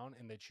around,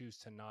 and they choose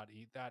to not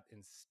eat that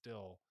and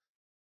still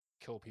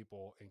kill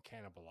people and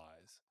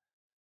cannibalize.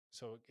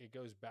 So it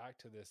goes back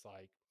to this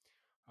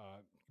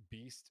uh,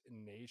 beast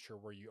nature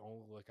where you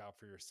only look out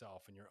for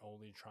yourself and you're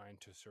only trying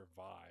to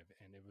survive.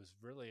 And it was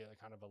really a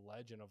kind of a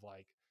legend of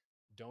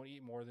don't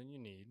eat more than you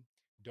need.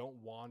 Don't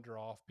wander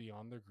off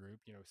beyond the group.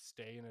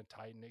 Stay in a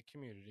tight knit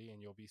community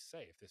and you'll be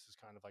safe. This is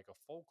kind of like a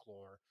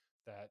folklore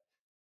that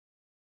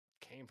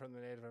came from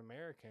the Native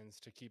Americans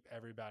to keep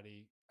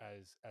everybody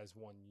as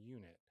one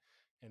unit.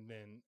 And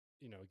then,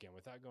 again,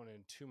 without going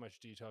into too much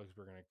detail, because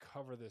we're going to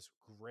cover this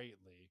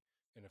greatly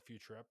in a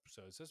future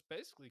episodes. This is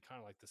basically kind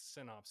of like the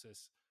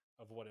synopsis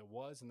of what it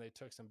was, and they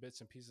took some bits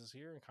and pieces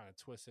here and kind of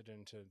twisted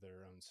into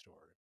their own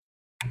story.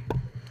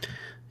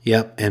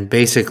 Yep. And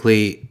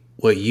basically,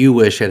 what you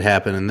wish had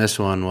happened in this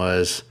one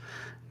was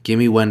give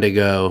me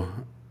Wendigo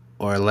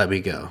or let me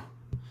go.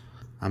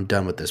 I'm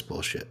done with this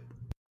bullshit.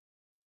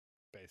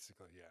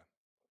 Basically, yeah.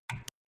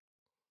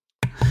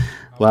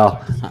 I would Well,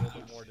 like to see a little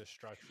bit more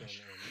destruction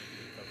and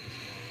focus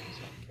more on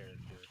one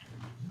character.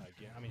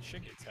 Again, I mean,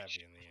 shit gets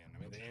heavy in the end. I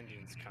mean, the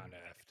ending's kind of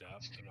effed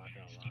up. I'm not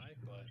gonna lie,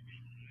 but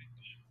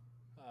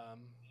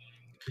um,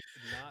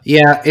 not the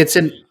yeah, it's conclusion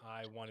an.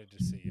 I wanted to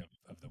see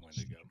of the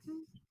Wendigo.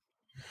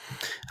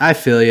 I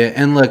feel you.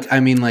 And look, I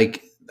mean,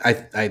 like,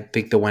 I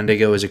think the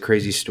Wendigo is a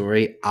crazy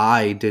story.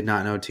 I did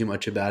not know too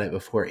much about it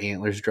before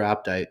Antlers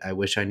dropped. I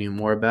wish I knew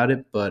more about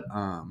it, but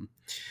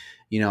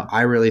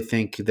I really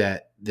think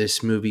that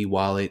this movie,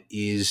 while it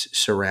is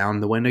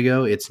surround the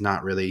Wendigo, it's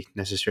not really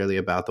necessarily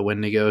about the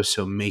Wendigo.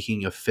 So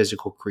making a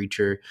physical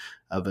creature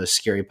of a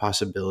scary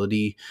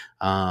possibility,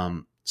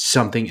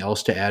 something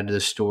else to add to the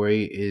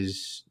story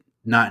is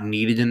not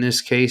needed in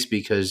this case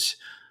because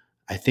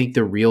I think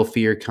the real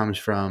fear comes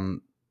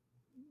from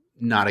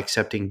not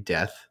accepting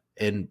death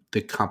and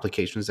the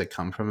complications that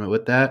come from it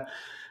with that.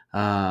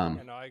 Yeah,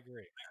 Um, no, I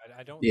agree.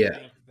 I don't yeah,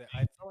 think that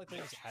I felt like they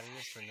just added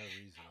this for no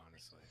reason,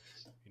 honestly.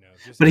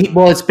 Just but to he, not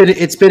well, have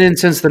it's been in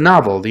since the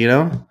novel.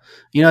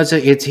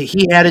 It's yeah,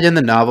 he had it in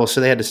the novel,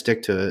 so they had to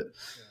stick to it.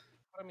 yeah.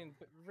 But I mean,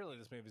 but really,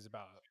 this movie is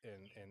about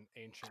an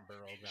ancient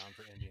burial ground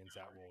for Indians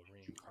that will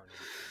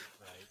reincarnate them,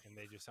 right? And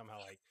they just somehow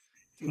tie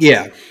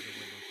Yeah, the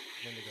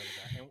Wendigo to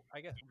that. And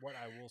I guess what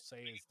I will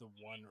say is the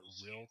one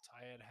real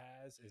tie it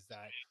has is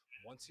that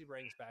once he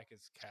brings back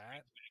his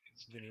cat,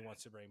 then he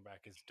wants to bring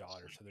back his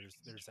daughter. So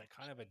there's that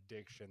kind of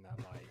addiction that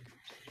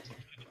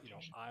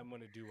I'm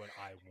going to do what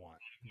I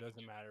want. It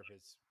doesn't matter if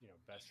it's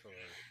best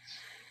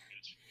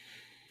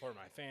for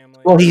my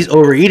well, family he's or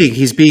overeating.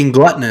 He's being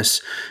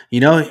gluttonous. You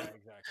know, yeah,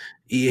 exactly.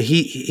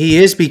 he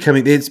is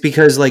becoming. It's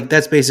because like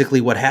that's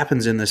basically what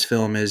happens in this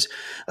film is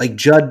like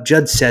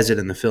Judd says it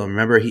in the film.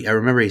 I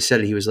remember he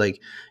said it. He was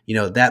like,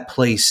 that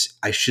place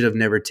I should have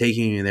never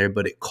taken you there,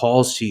 but it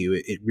calls to you.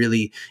 It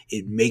really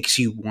it makes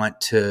you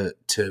want to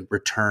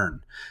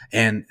return,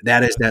 and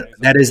And that's when he's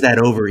that is that desperate,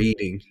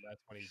 overeating. and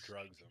that's when he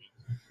drugs him.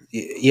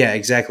 Yeah,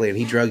 exactly. And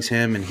he drugs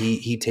him, and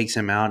he takes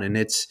him out, and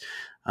it's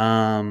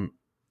um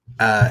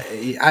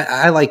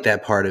I like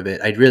that part of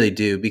it. I really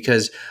do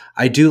because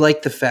I do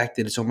like the fact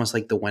that it's almost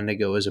like the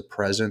Wendigo is a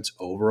presence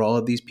over all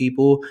of these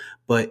people,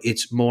 but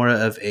it's more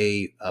of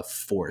a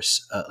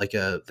force,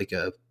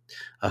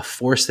 a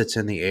force that's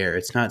in the air.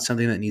 It's not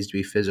something that needs to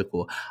be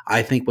physical.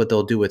 I think what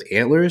they'll do with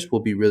Antlers will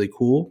be really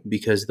cool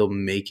because they'll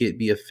make it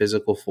be a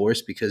physical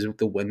force because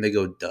the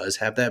Wendigo does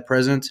have that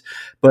presence.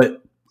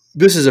 But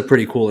this is a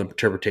pretty cool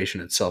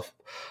interpretation itself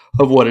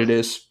of what it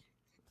is.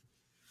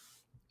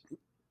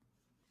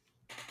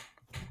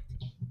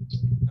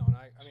 No, and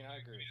I mean, I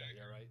agree with that.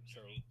 Yeah, right.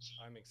 So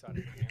I'm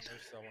excited for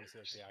Antlers. So I want to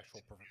see the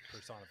actual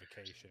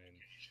personification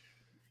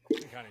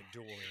and kind of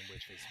dueling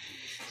with this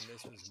beast. And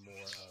this was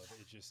more of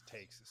it just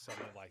takes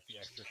some of the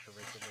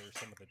extracurricular,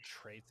 some of the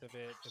traits of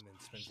it, and then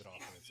spins it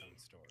off in its own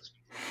story.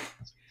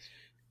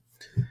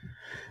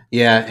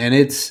 Yeah, and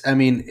I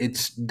mean,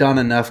 it's done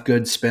enough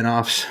good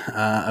spin-offs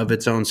of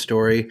its own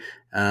story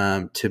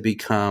to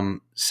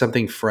become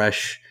something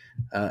fresh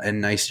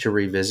and nice to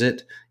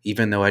revisit,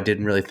 even though I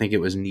didn't really think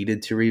it was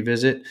needed to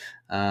revisit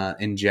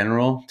in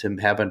general to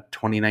have a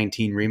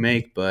 2019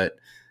 remake. But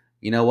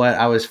you know what?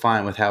 I was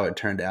fine with how it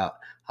turned out.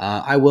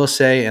 I will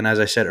say, and as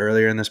I said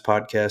earlier in this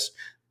podcast,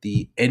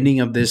 the ending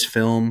of this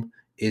film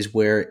is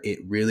where it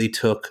really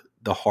took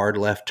the hard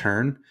left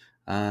turn.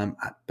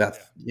 About Yeah.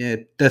 yeah,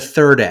 the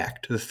third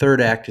act. The third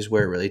act is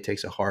where it really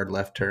takes a hard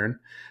left turn.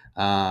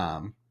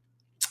 Um,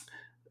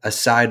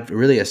 aside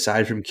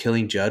from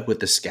killing Judd with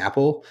the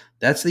scalpel,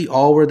 that's the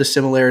all where the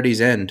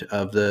similarities end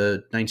of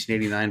the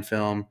 1989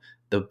 film,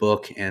 the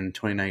book, and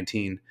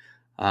 2019.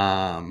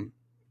 Um,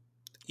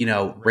 The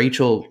rare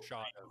Rachel.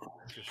 shot of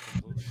just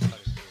completely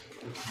cutting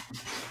through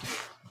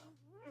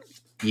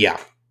it. Yeah.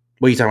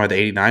 What are you talking about? The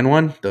 89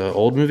 one? The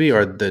old movie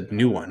or the No,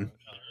 new no, one? no.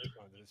 This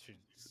one, she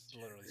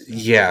literally stabs him in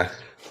Yeah. the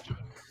chest and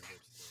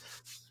rips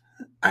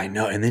through it. I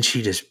know. And then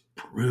she just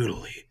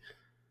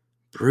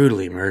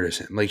brutally murders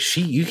him. Like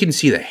you can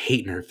see the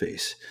hate in her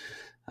face.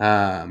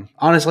 Yeah.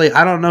 Honestly,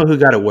 I don't know who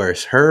got it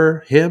worse,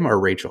 her, him, or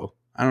Rachel.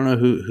 I don't know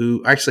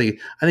who. Actually,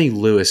 I think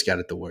Lewis got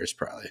it the worst.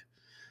 Probably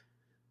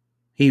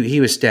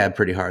he was stabbed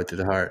pretty hard through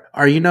the heart.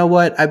 Or you know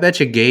what? I bet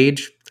you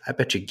Gage. I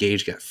bet you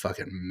Gage got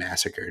fucking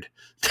massacred.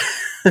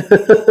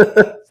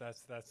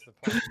 That's the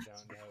part we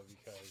don't know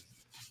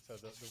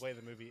because the way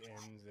the movie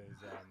ends is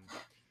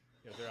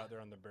they're out there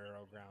on the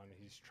burial ground.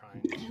 He's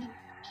trying to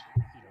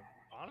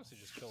honestly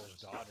just kill his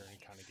daughter and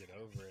kind of get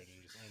over it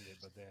and just end it.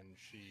 But then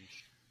she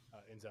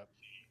ends up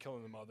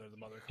killing the mother. The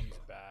mother comes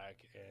back,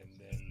 and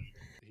then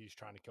he's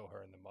trying to kill her,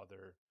 and the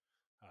mother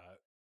uh,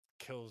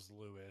 kills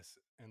Lewis.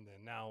 And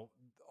then now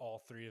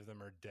all three of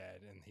them are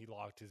dead, and he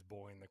locked his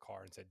boy in the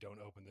car and said, "Don't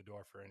open the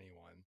door for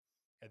anyone."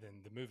 And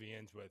then the movie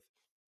ends with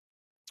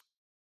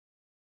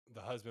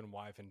the husband,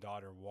 wife, and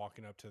daughter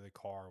walking up to the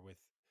car with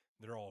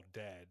they're all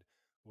dead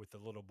with the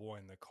little boy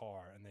in the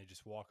car, and they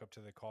just walk up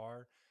to the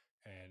car,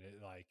 and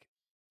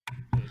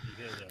you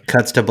hear the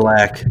Cuts to door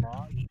black.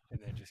 unlock, and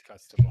then just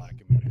cuts to black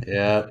immediately.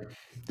 Yeah.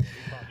 Yeah,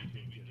 he probably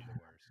did get it the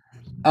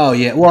worst. Oh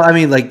yeah. Well, I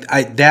mean, like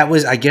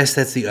I guess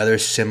that's the other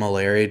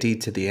similarity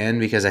to the end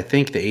because I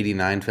think the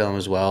 '89 film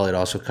as well. It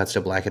also cuts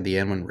to black at the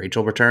end when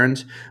Rachel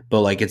returns,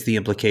 but like it's the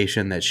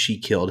implication that she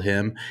killed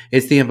him.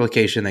 It's the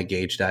implication that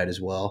Gage died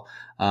as well.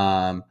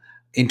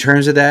 In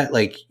terms of that,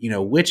 like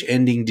which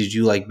ending did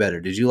you like better?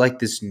 Did you like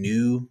this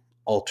new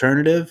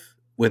alternative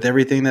with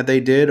everything that they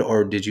did,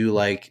 or did you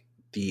like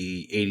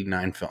the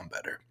 '89 film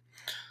better?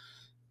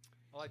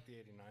 I like the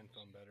 '89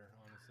 film better,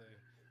 honestly.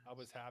 I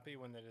was happy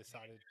when they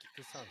decided.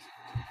 This sounds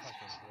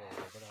fucking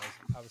horrible, but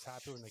I was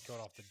happy when they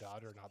killed off the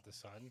daughter, not the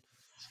son,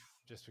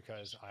 just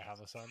because I have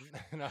a son,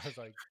 and I was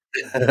like, they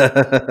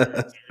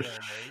experienced their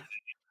age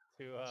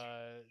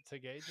to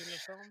Gage in the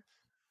film.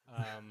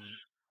 Um,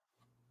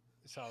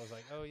 so I was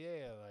like, oh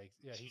yeah, like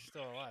yeah, he's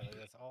still alive. Like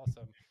that's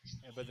awesome.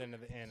 But then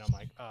at the end, I'm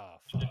like, oh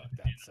fuck,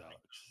 that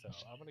sucks. So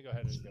I'm gonna go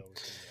ahead and go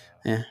with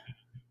Yeah.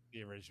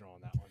 the original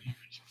on that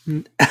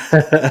one.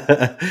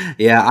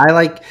 Yeah, I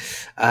like.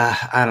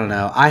 I don't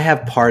know. I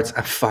have parts.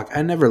 Fuck.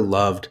 I never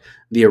loved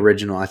the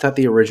original. I thought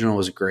the original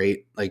was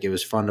great. Like it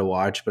was fun to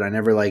watch, but I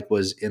never like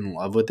was in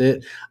love with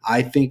it.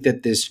 I think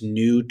that this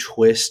new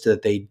twist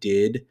that they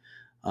did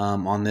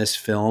on this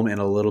film and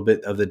a little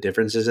bit of the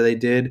differences that they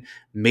did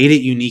made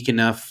it unique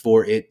enough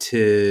for it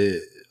to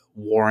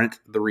warrant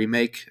the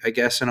remake. I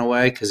guess in a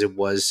way because it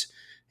was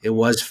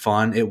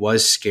fun. It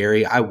was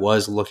scary. I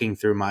was looking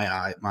through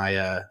my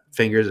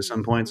fingers at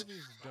some points.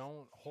 Movies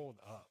don't hold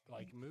up.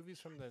 Like movies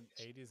from the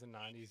 '80s and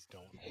 '90s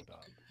don't hold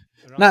up.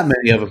 They're not Not the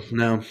many of same. them.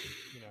 No.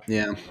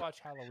 Yeah. You watch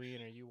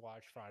Halloween or you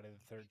watch Friday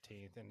the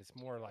 13th, and it's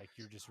more like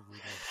you're just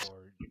rooting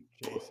for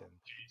Jason.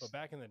 But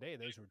back in the day,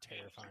 those were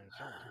terrifying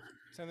films.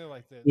 Something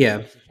like the Yeah.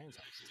 Texas Chainsaw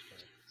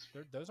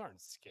Massacre. Those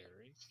aren't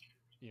scary,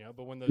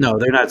 But No,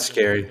 they're not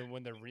scary.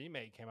 when the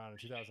remake came out in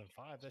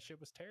 2005, that shit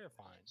was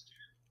terrifying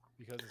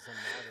because it's a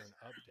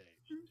modern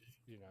update.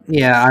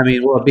 Yeah, I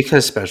mean, well,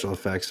 because special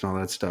effects and all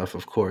that stuff,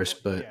 of course,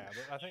 Well, but yeah,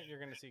 but I think you're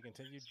going to see a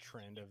continued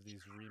trend of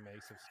these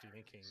remakes of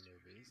Stephen King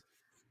movies,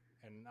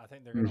 and I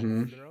think they're going to hmm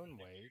hold their own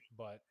weight.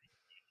 But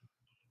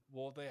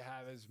will they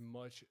have as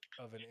much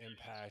of an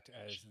impact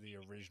as the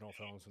original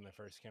films when they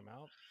first came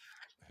out?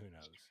 Who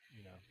knows?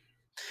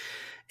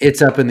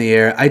 it's up in the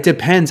air. It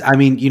depends. I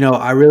mean,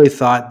 I really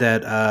thought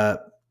that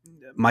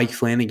Mike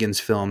Flanagan's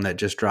film that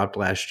just dropped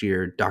last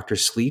year, Doctor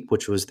Sleep,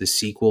 which was the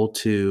sequel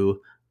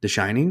to The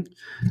Shining,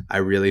 I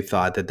really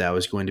thought that that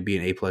was going to be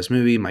an A+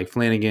 movie. Mike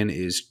Flanagan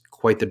is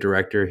quite the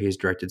director. He's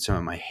directed some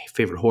of my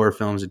favorite horror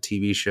films and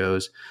TV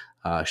shows.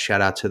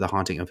 Shout out to The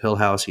Haunting of Hill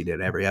House. He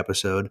did every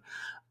episode,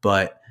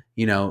 but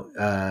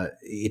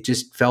it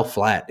just fell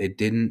flat. It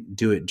didn't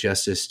do it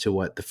justice to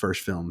what the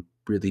first film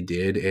really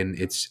did, and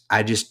it's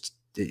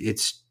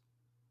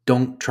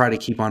don't try to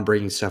keep on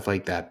bringing stuff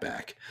like that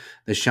back.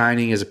 The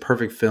Shining is a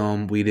perfect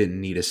film. We didn't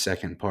need a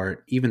second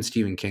part. Even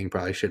Stephen King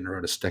probably shouldn't have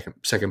wrote a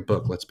second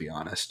book. Let's be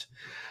honest.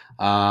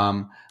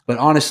 But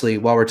honestly,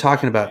 while we're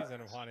talking about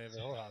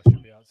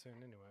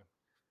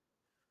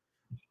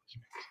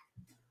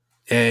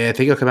I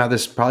think it'll come out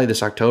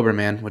this October,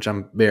 man, which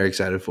I'm very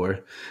excited for.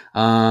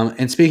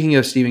 And speaking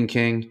of Stephen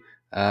King,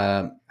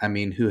 I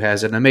mean, who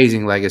has an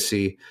amazing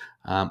legacy,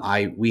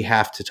 we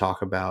have to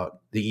talk about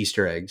the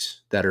Easter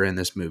eggs that are in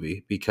this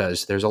movie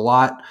because there's a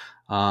lot,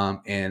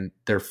 and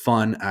they're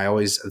fun.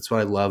 That's what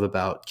I love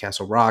about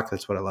Castle Rock.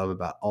 That's what I love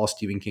about all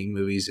Stephen King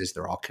movies is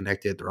they're all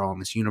connected. They're all in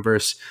this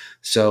universe.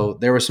 So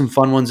there were some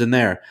fun ones in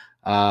there.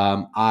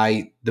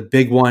 The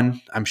big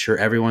one, I'm sure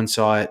everyone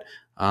saw it,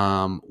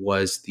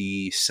 was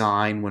the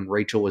sign when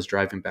Rachel was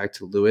driving back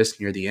to Lewis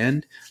near the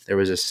end. There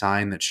was a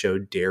sign that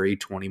showed Derry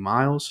 20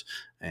 miles.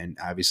 And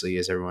obviously,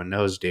 as everyone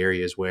knows,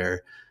 Derry is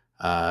where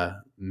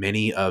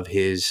many of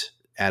his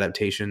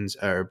adaptations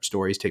or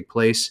stories take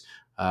place.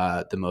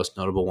 The most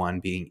notable one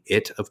being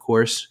It, of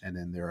course. And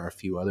then there are a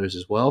few others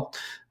as well.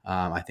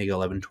 I think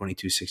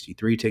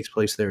 11/22/63 takes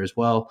place there as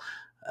well.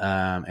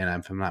 And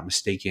if I'm not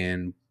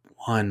mistaken,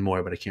 one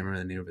more, but I can't remember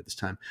the name of it this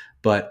time.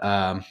 But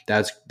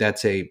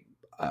that's a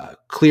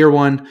clear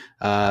one.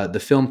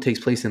 The film takes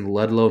place in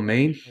Ludlow,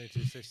 Maine.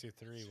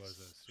 2263 was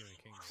a Stephen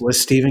King. Was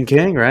Stephen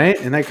King, right?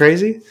 Isn't that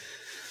crazy?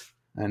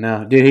 I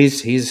know, dude.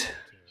 He's.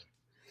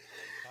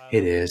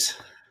 It is.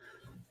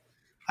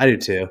 I do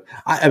too.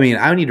 I mean,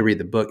 I need to read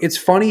the book. It's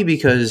funny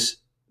because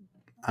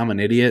I'm an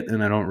idiot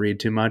and I don't read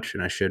too much,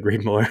 and I should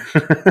read more.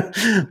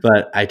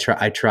 But I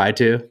try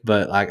to.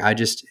 But like, I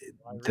just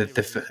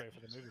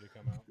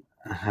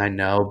I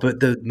know, but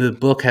the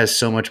book has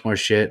so much more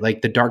shit.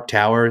 Like the Dark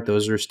Tower,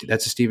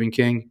 that's a Stephen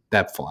King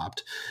that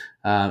flopped,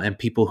 and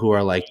people who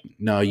are like,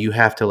 no, you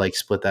have to like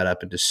split that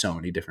up into so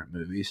many different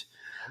movies.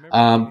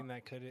 I remember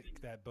reading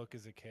that book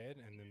as a kid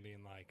and then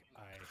being like,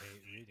 I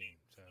hate reading,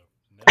 so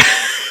no.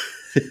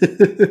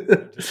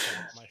 Just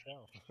my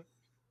shelf.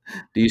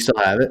 Do you still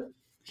have it?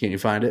 Can you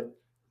find it?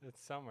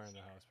 It's somewhere in the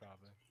house,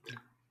 probably.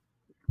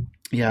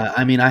 Yeah,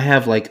 I mean, I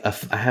have like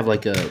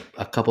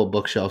a couple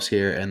bookshelves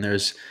here, and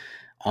there's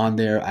on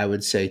there, I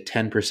would say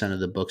 10% of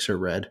the books are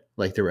read.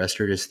 Like the rest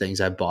are just things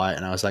I bought,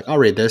 and I was like, I'll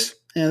read this.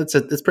 Yeah,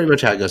 that's pretty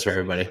much how it goes for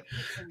everybody.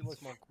 You look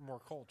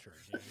more cultured.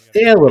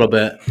 Yeah, a little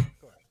bit.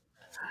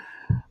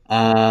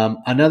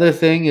 Another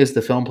thing is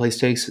the film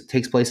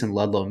takes place in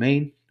Ludlow,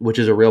 Maine, which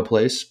is a real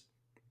place.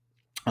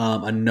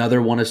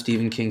 Another one of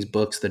Stephen King's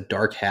books, The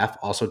Dark Half,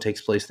 also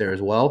takes place there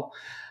as well.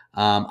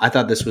 I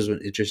thought this was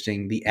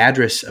interesting. The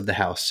address of the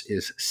house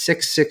is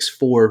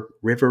 664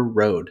 River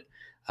Road,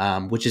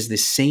 which is the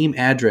same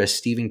address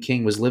Stephen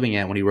King was living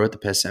at when he wrote the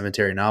Pet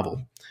Sematary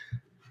novel.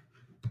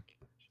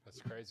 That's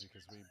crazy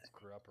because we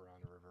grew up around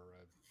River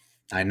Road.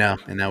 I know.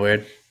 Isn't that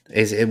weird?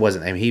 It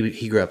wasn't. I mean,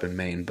 he grew up in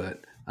Maine,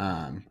 but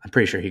I'm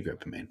pretty sure he grew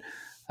up in Maine.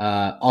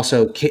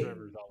 Also,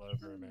 rivers all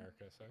over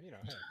America, so hey,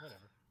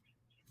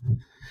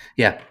 whatever.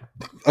 Yeah,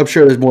 I'm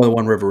sure there's more than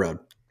one River Road.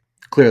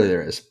 Clearly,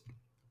 there is.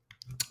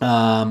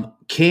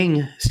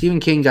 Stephen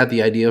King got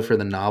the idea for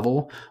the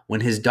novel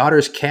when his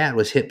daughter's cat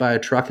was hit by a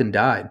truck and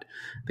died.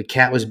 The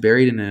cat was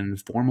buried in an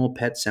informal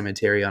pet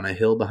cemetery on a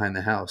hill behind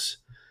the house.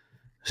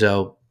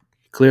 So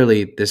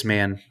clearly, this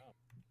man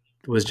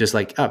was just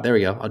like, "Oh, there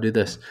we go. I'll do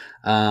this."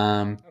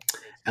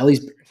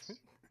 Ellie's,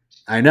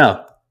 I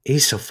know,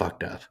 he's so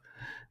fucked up.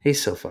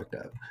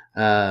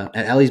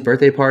 At Ellie's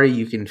birthday party,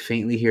 you can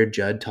faintly hear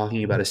Judd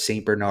talking about a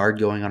Saint Bernard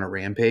going on a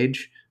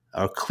rampage,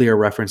 a clear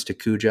reference to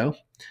Cujo.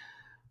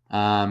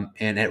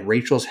 And at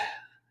Rachel's,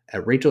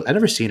 I've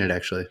never seen it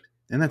actually,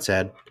 and that's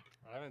sad.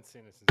 I haven't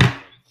seen it since I was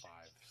like 5,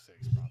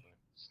 6, probably.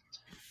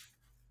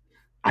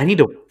 I need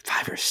to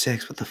 5 or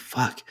 6. What the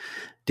fuck,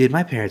 dude?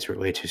 My parents were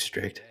way too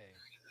strict.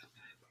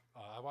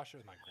 I watched it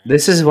with my grandma.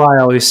 This is why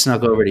I always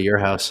snuck over to your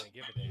house.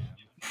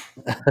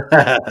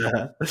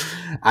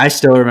 I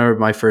still remember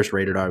my first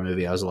rated R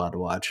movie I was allowed to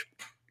watch.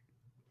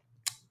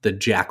 The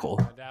Jackal.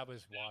 My dad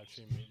was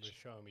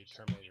showing me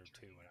Terminator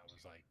 2 when I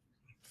was like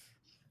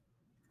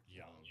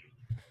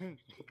young.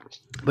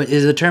 But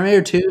is the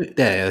Terminator 2?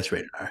 Yeah, that's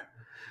rated R.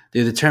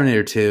 Dude, the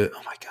Terminator 2.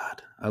 Oh my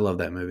god, I love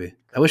that movie.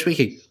 I wish we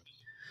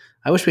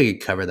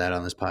could cover that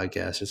on this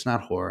podcast. It's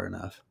not horror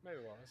enough. Maybe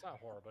we will. It's not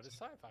horror, but it's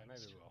sci-fi.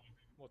 Maybe we will.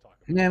 We'll talk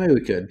about it. Yeah, maybe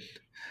we could.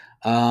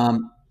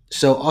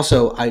 So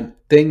also,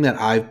 thing that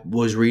I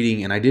was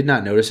reading and I did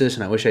not notice this,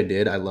 and I wish I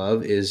did. I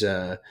love is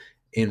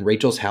in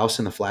Rachel's house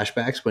in the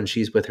flashbacks when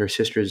she's with her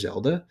sister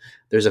Zelda.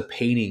 There's a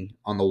painting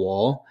on the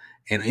wall,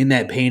 and in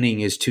that painting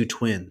is 2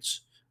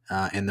 twins,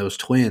 and those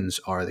twins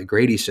are the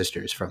Grady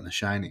sisters from The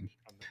Shining.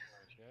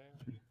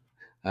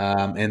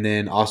 And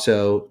then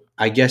also,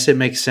 I guess it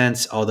makes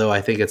sense, although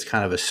I think it's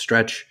kind of a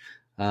stretch.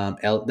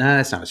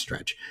 That's not a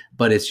stretch,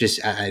 but it's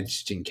just I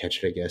just didn't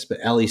catch it, I guess. But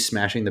Ellie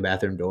smashing the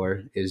bathroom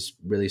door is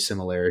really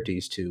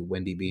similarities to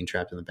Wendy being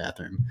trapped in the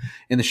bathroom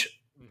in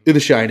The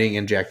Shining,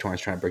 and Jack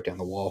Torrance trying to break down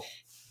the wall.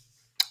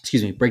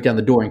 Excuse me, break down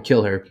the door and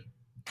kill her.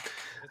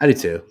 I do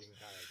too.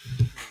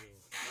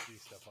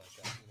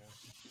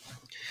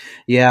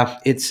 Yeah,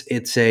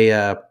 it's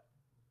a.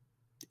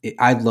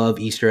 I love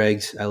Easter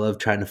eggs. I love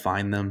trying to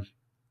find them.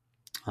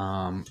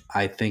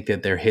 I think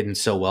that they're hidden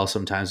so well.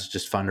 Sometimes it's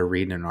just fun to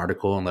read in an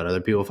article and let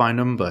other people find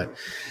them, but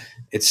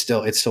it's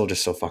still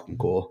just so fucking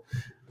cool.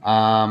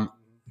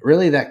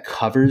 Really, that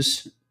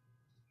covers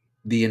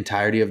the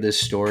entirety of this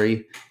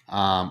story.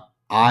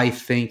 I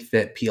think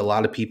that a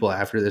lot of people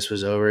after this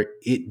was over,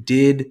 it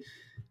did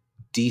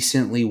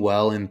decently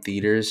well in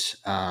theaters.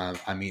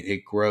 I mean,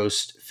 it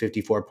grossed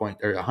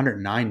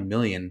 109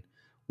 million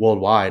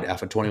worldwide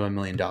off a $21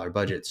 million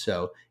budget,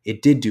 so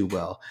it did do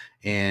well.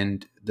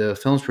 And the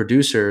film's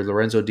producer,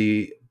 Lorenzo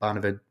di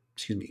Bonaventura,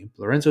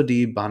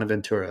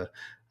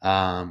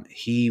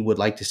 he would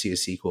like to see a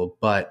sequel,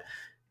 but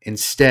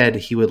instead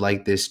he would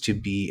like this to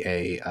be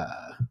a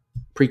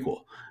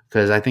prequel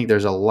because I think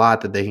there's a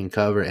lot that they can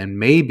cover, and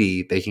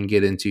maybe they can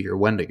get into your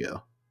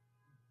Wendigo.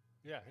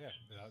 Yeah, yeah,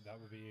 that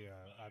would be.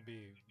 I'd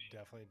be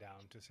definitely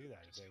down to see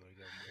that if they would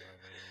give more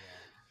of a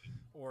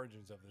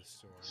origins of this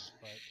story.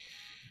 But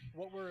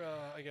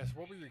I guess,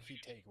 what were your key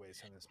takeaways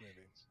from this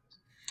movie?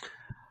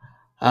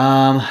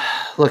 Um,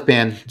 Look,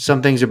 man,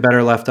 some things are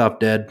better left off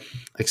dead,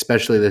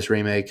 especially this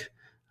remake.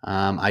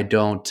 I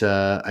don't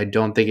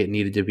think it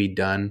needed to be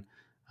done.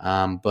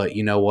 But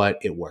you know what?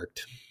 It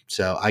worked.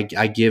 So I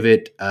give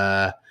it,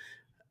 a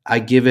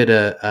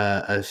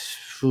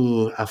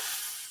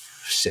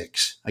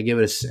 6. I give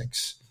it a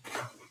 6.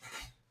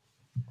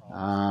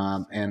 Awesome,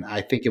 awesome. And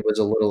I think it was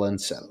a little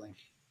unsettling.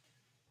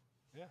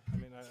 Yeah, I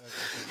mean, I think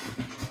that's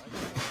exactly right.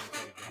 You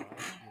know,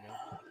 like they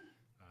Josh,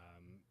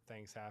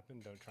 things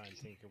happen. Don't try and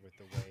tinker with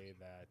the way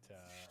that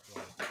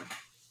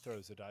life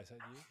throws the dice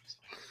at you.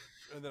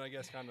 And then I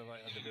guess kind of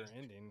like at the very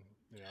ending,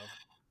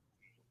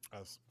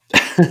 as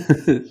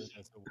unsettling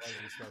as it was,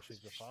 especially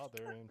the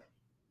father, and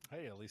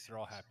hey, at least they're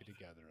all happy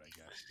together, I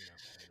guess, in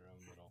their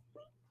own little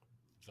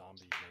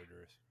zombie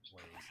murderous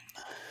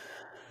ways.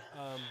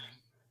 Um,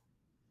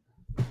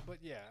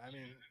 but yeah, I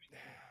mean,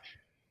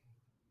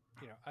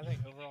 I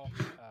think overall,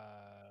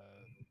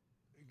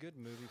 good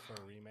movie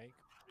for a remake.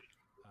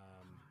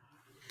 Um,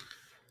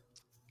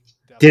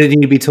 Did it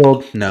need to definitely, be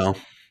told? No.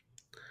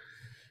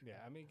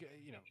 yeah. I mean,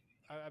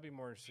 I'd be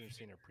more interested in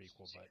seeing a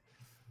prequel, but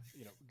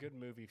good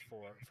movie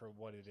for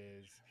what it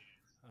is.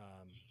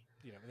 Um,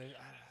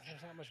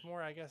 there's not much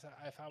more. I guess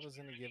if I was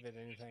going to give it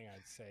anything,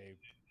 I'd say,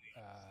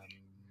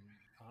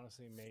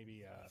 honestly,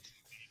 maybe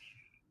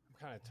I'm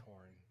kind of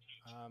torn.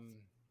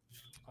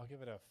 I'll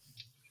give it a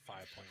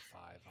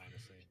 5.5.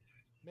 Honestly,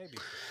 maybe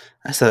 6.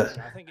 That's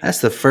the I think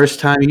that's the it first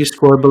definitely. time you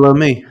scored below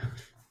me.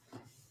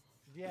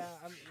 Yeah,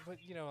 but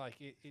like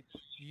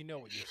you know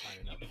what you're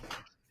signing up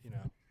for. You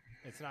know,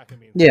 it's not going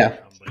to be anything Yeah,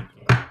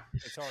 groundbreaking.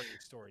 It's already a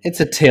story it's you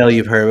a know. tale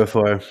you've heard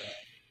before.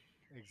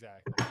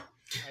 Exactly.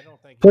 I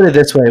don't think Put it's it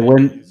this way: going to be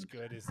when as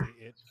good as the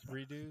It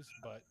redos,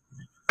 but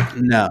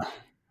no,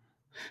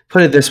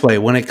 put it this way: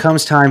 when it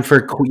comes time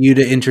for you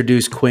to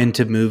introduce Quinn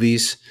to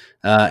movies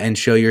and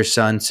show your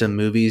son some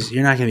movies,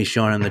 you're not going to be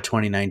showing him the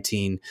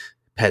 2019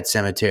 Pet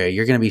Cemetery.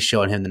 You're going to be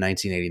showing him the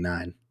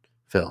 1989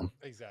 film.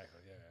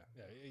 exactly, yeah,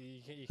 yeah.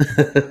 You can't beat the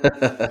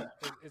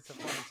classics. It's a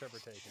fun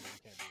interpretation, but you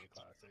can't beat the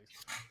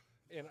classics.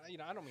 And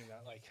I don't mean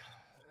that like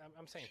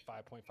I'm saying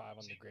 5.5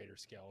 on the greater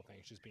scale of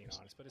things, just being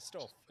honest. But it's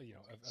still a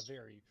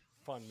very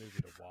fun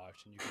movie to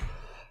watch, and you can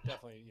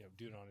definitely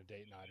do it on a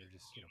date night or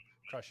just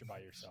crush it by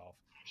yourself.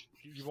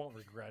 You won't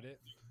regret it,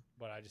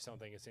 but I just don't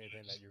think it's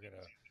anything that you're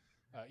gonna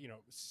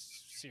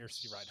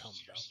seriously write home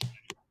about.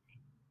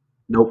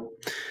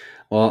 Nope.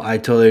 Well, I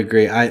totally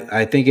agree.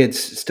 I think it's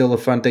still a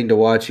fun thing to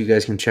watch. You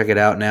guys can check it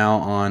out now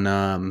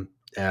on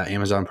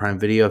Amazon Prime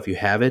Video if you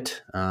have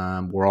it.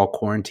 We're all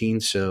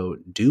quarantined, so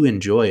do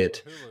enjoy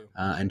it Hulu.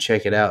 and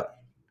check it out.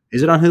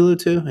 Is it on Hulu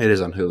too? It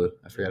is on Hulu.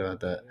 I forgot Yeah,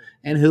 about yeah, that. it is.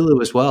 And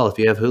Hulu as well if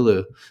you have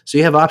Hulu. So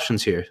you have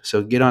options here.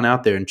 So get on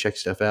out there and check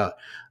stuff out.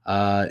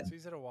 It's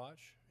easy to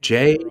watch.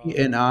 Jay We're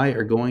and I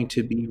are going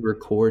to be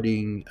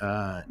recording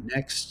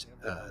next yep,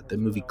 we're the almost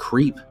movie done.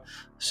 Creep.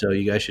 So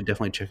you guys should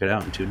definitely check it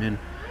out and tune in.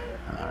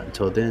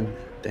 Until then,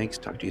 thanks.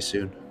 Talk to you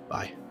soon.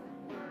 Bye.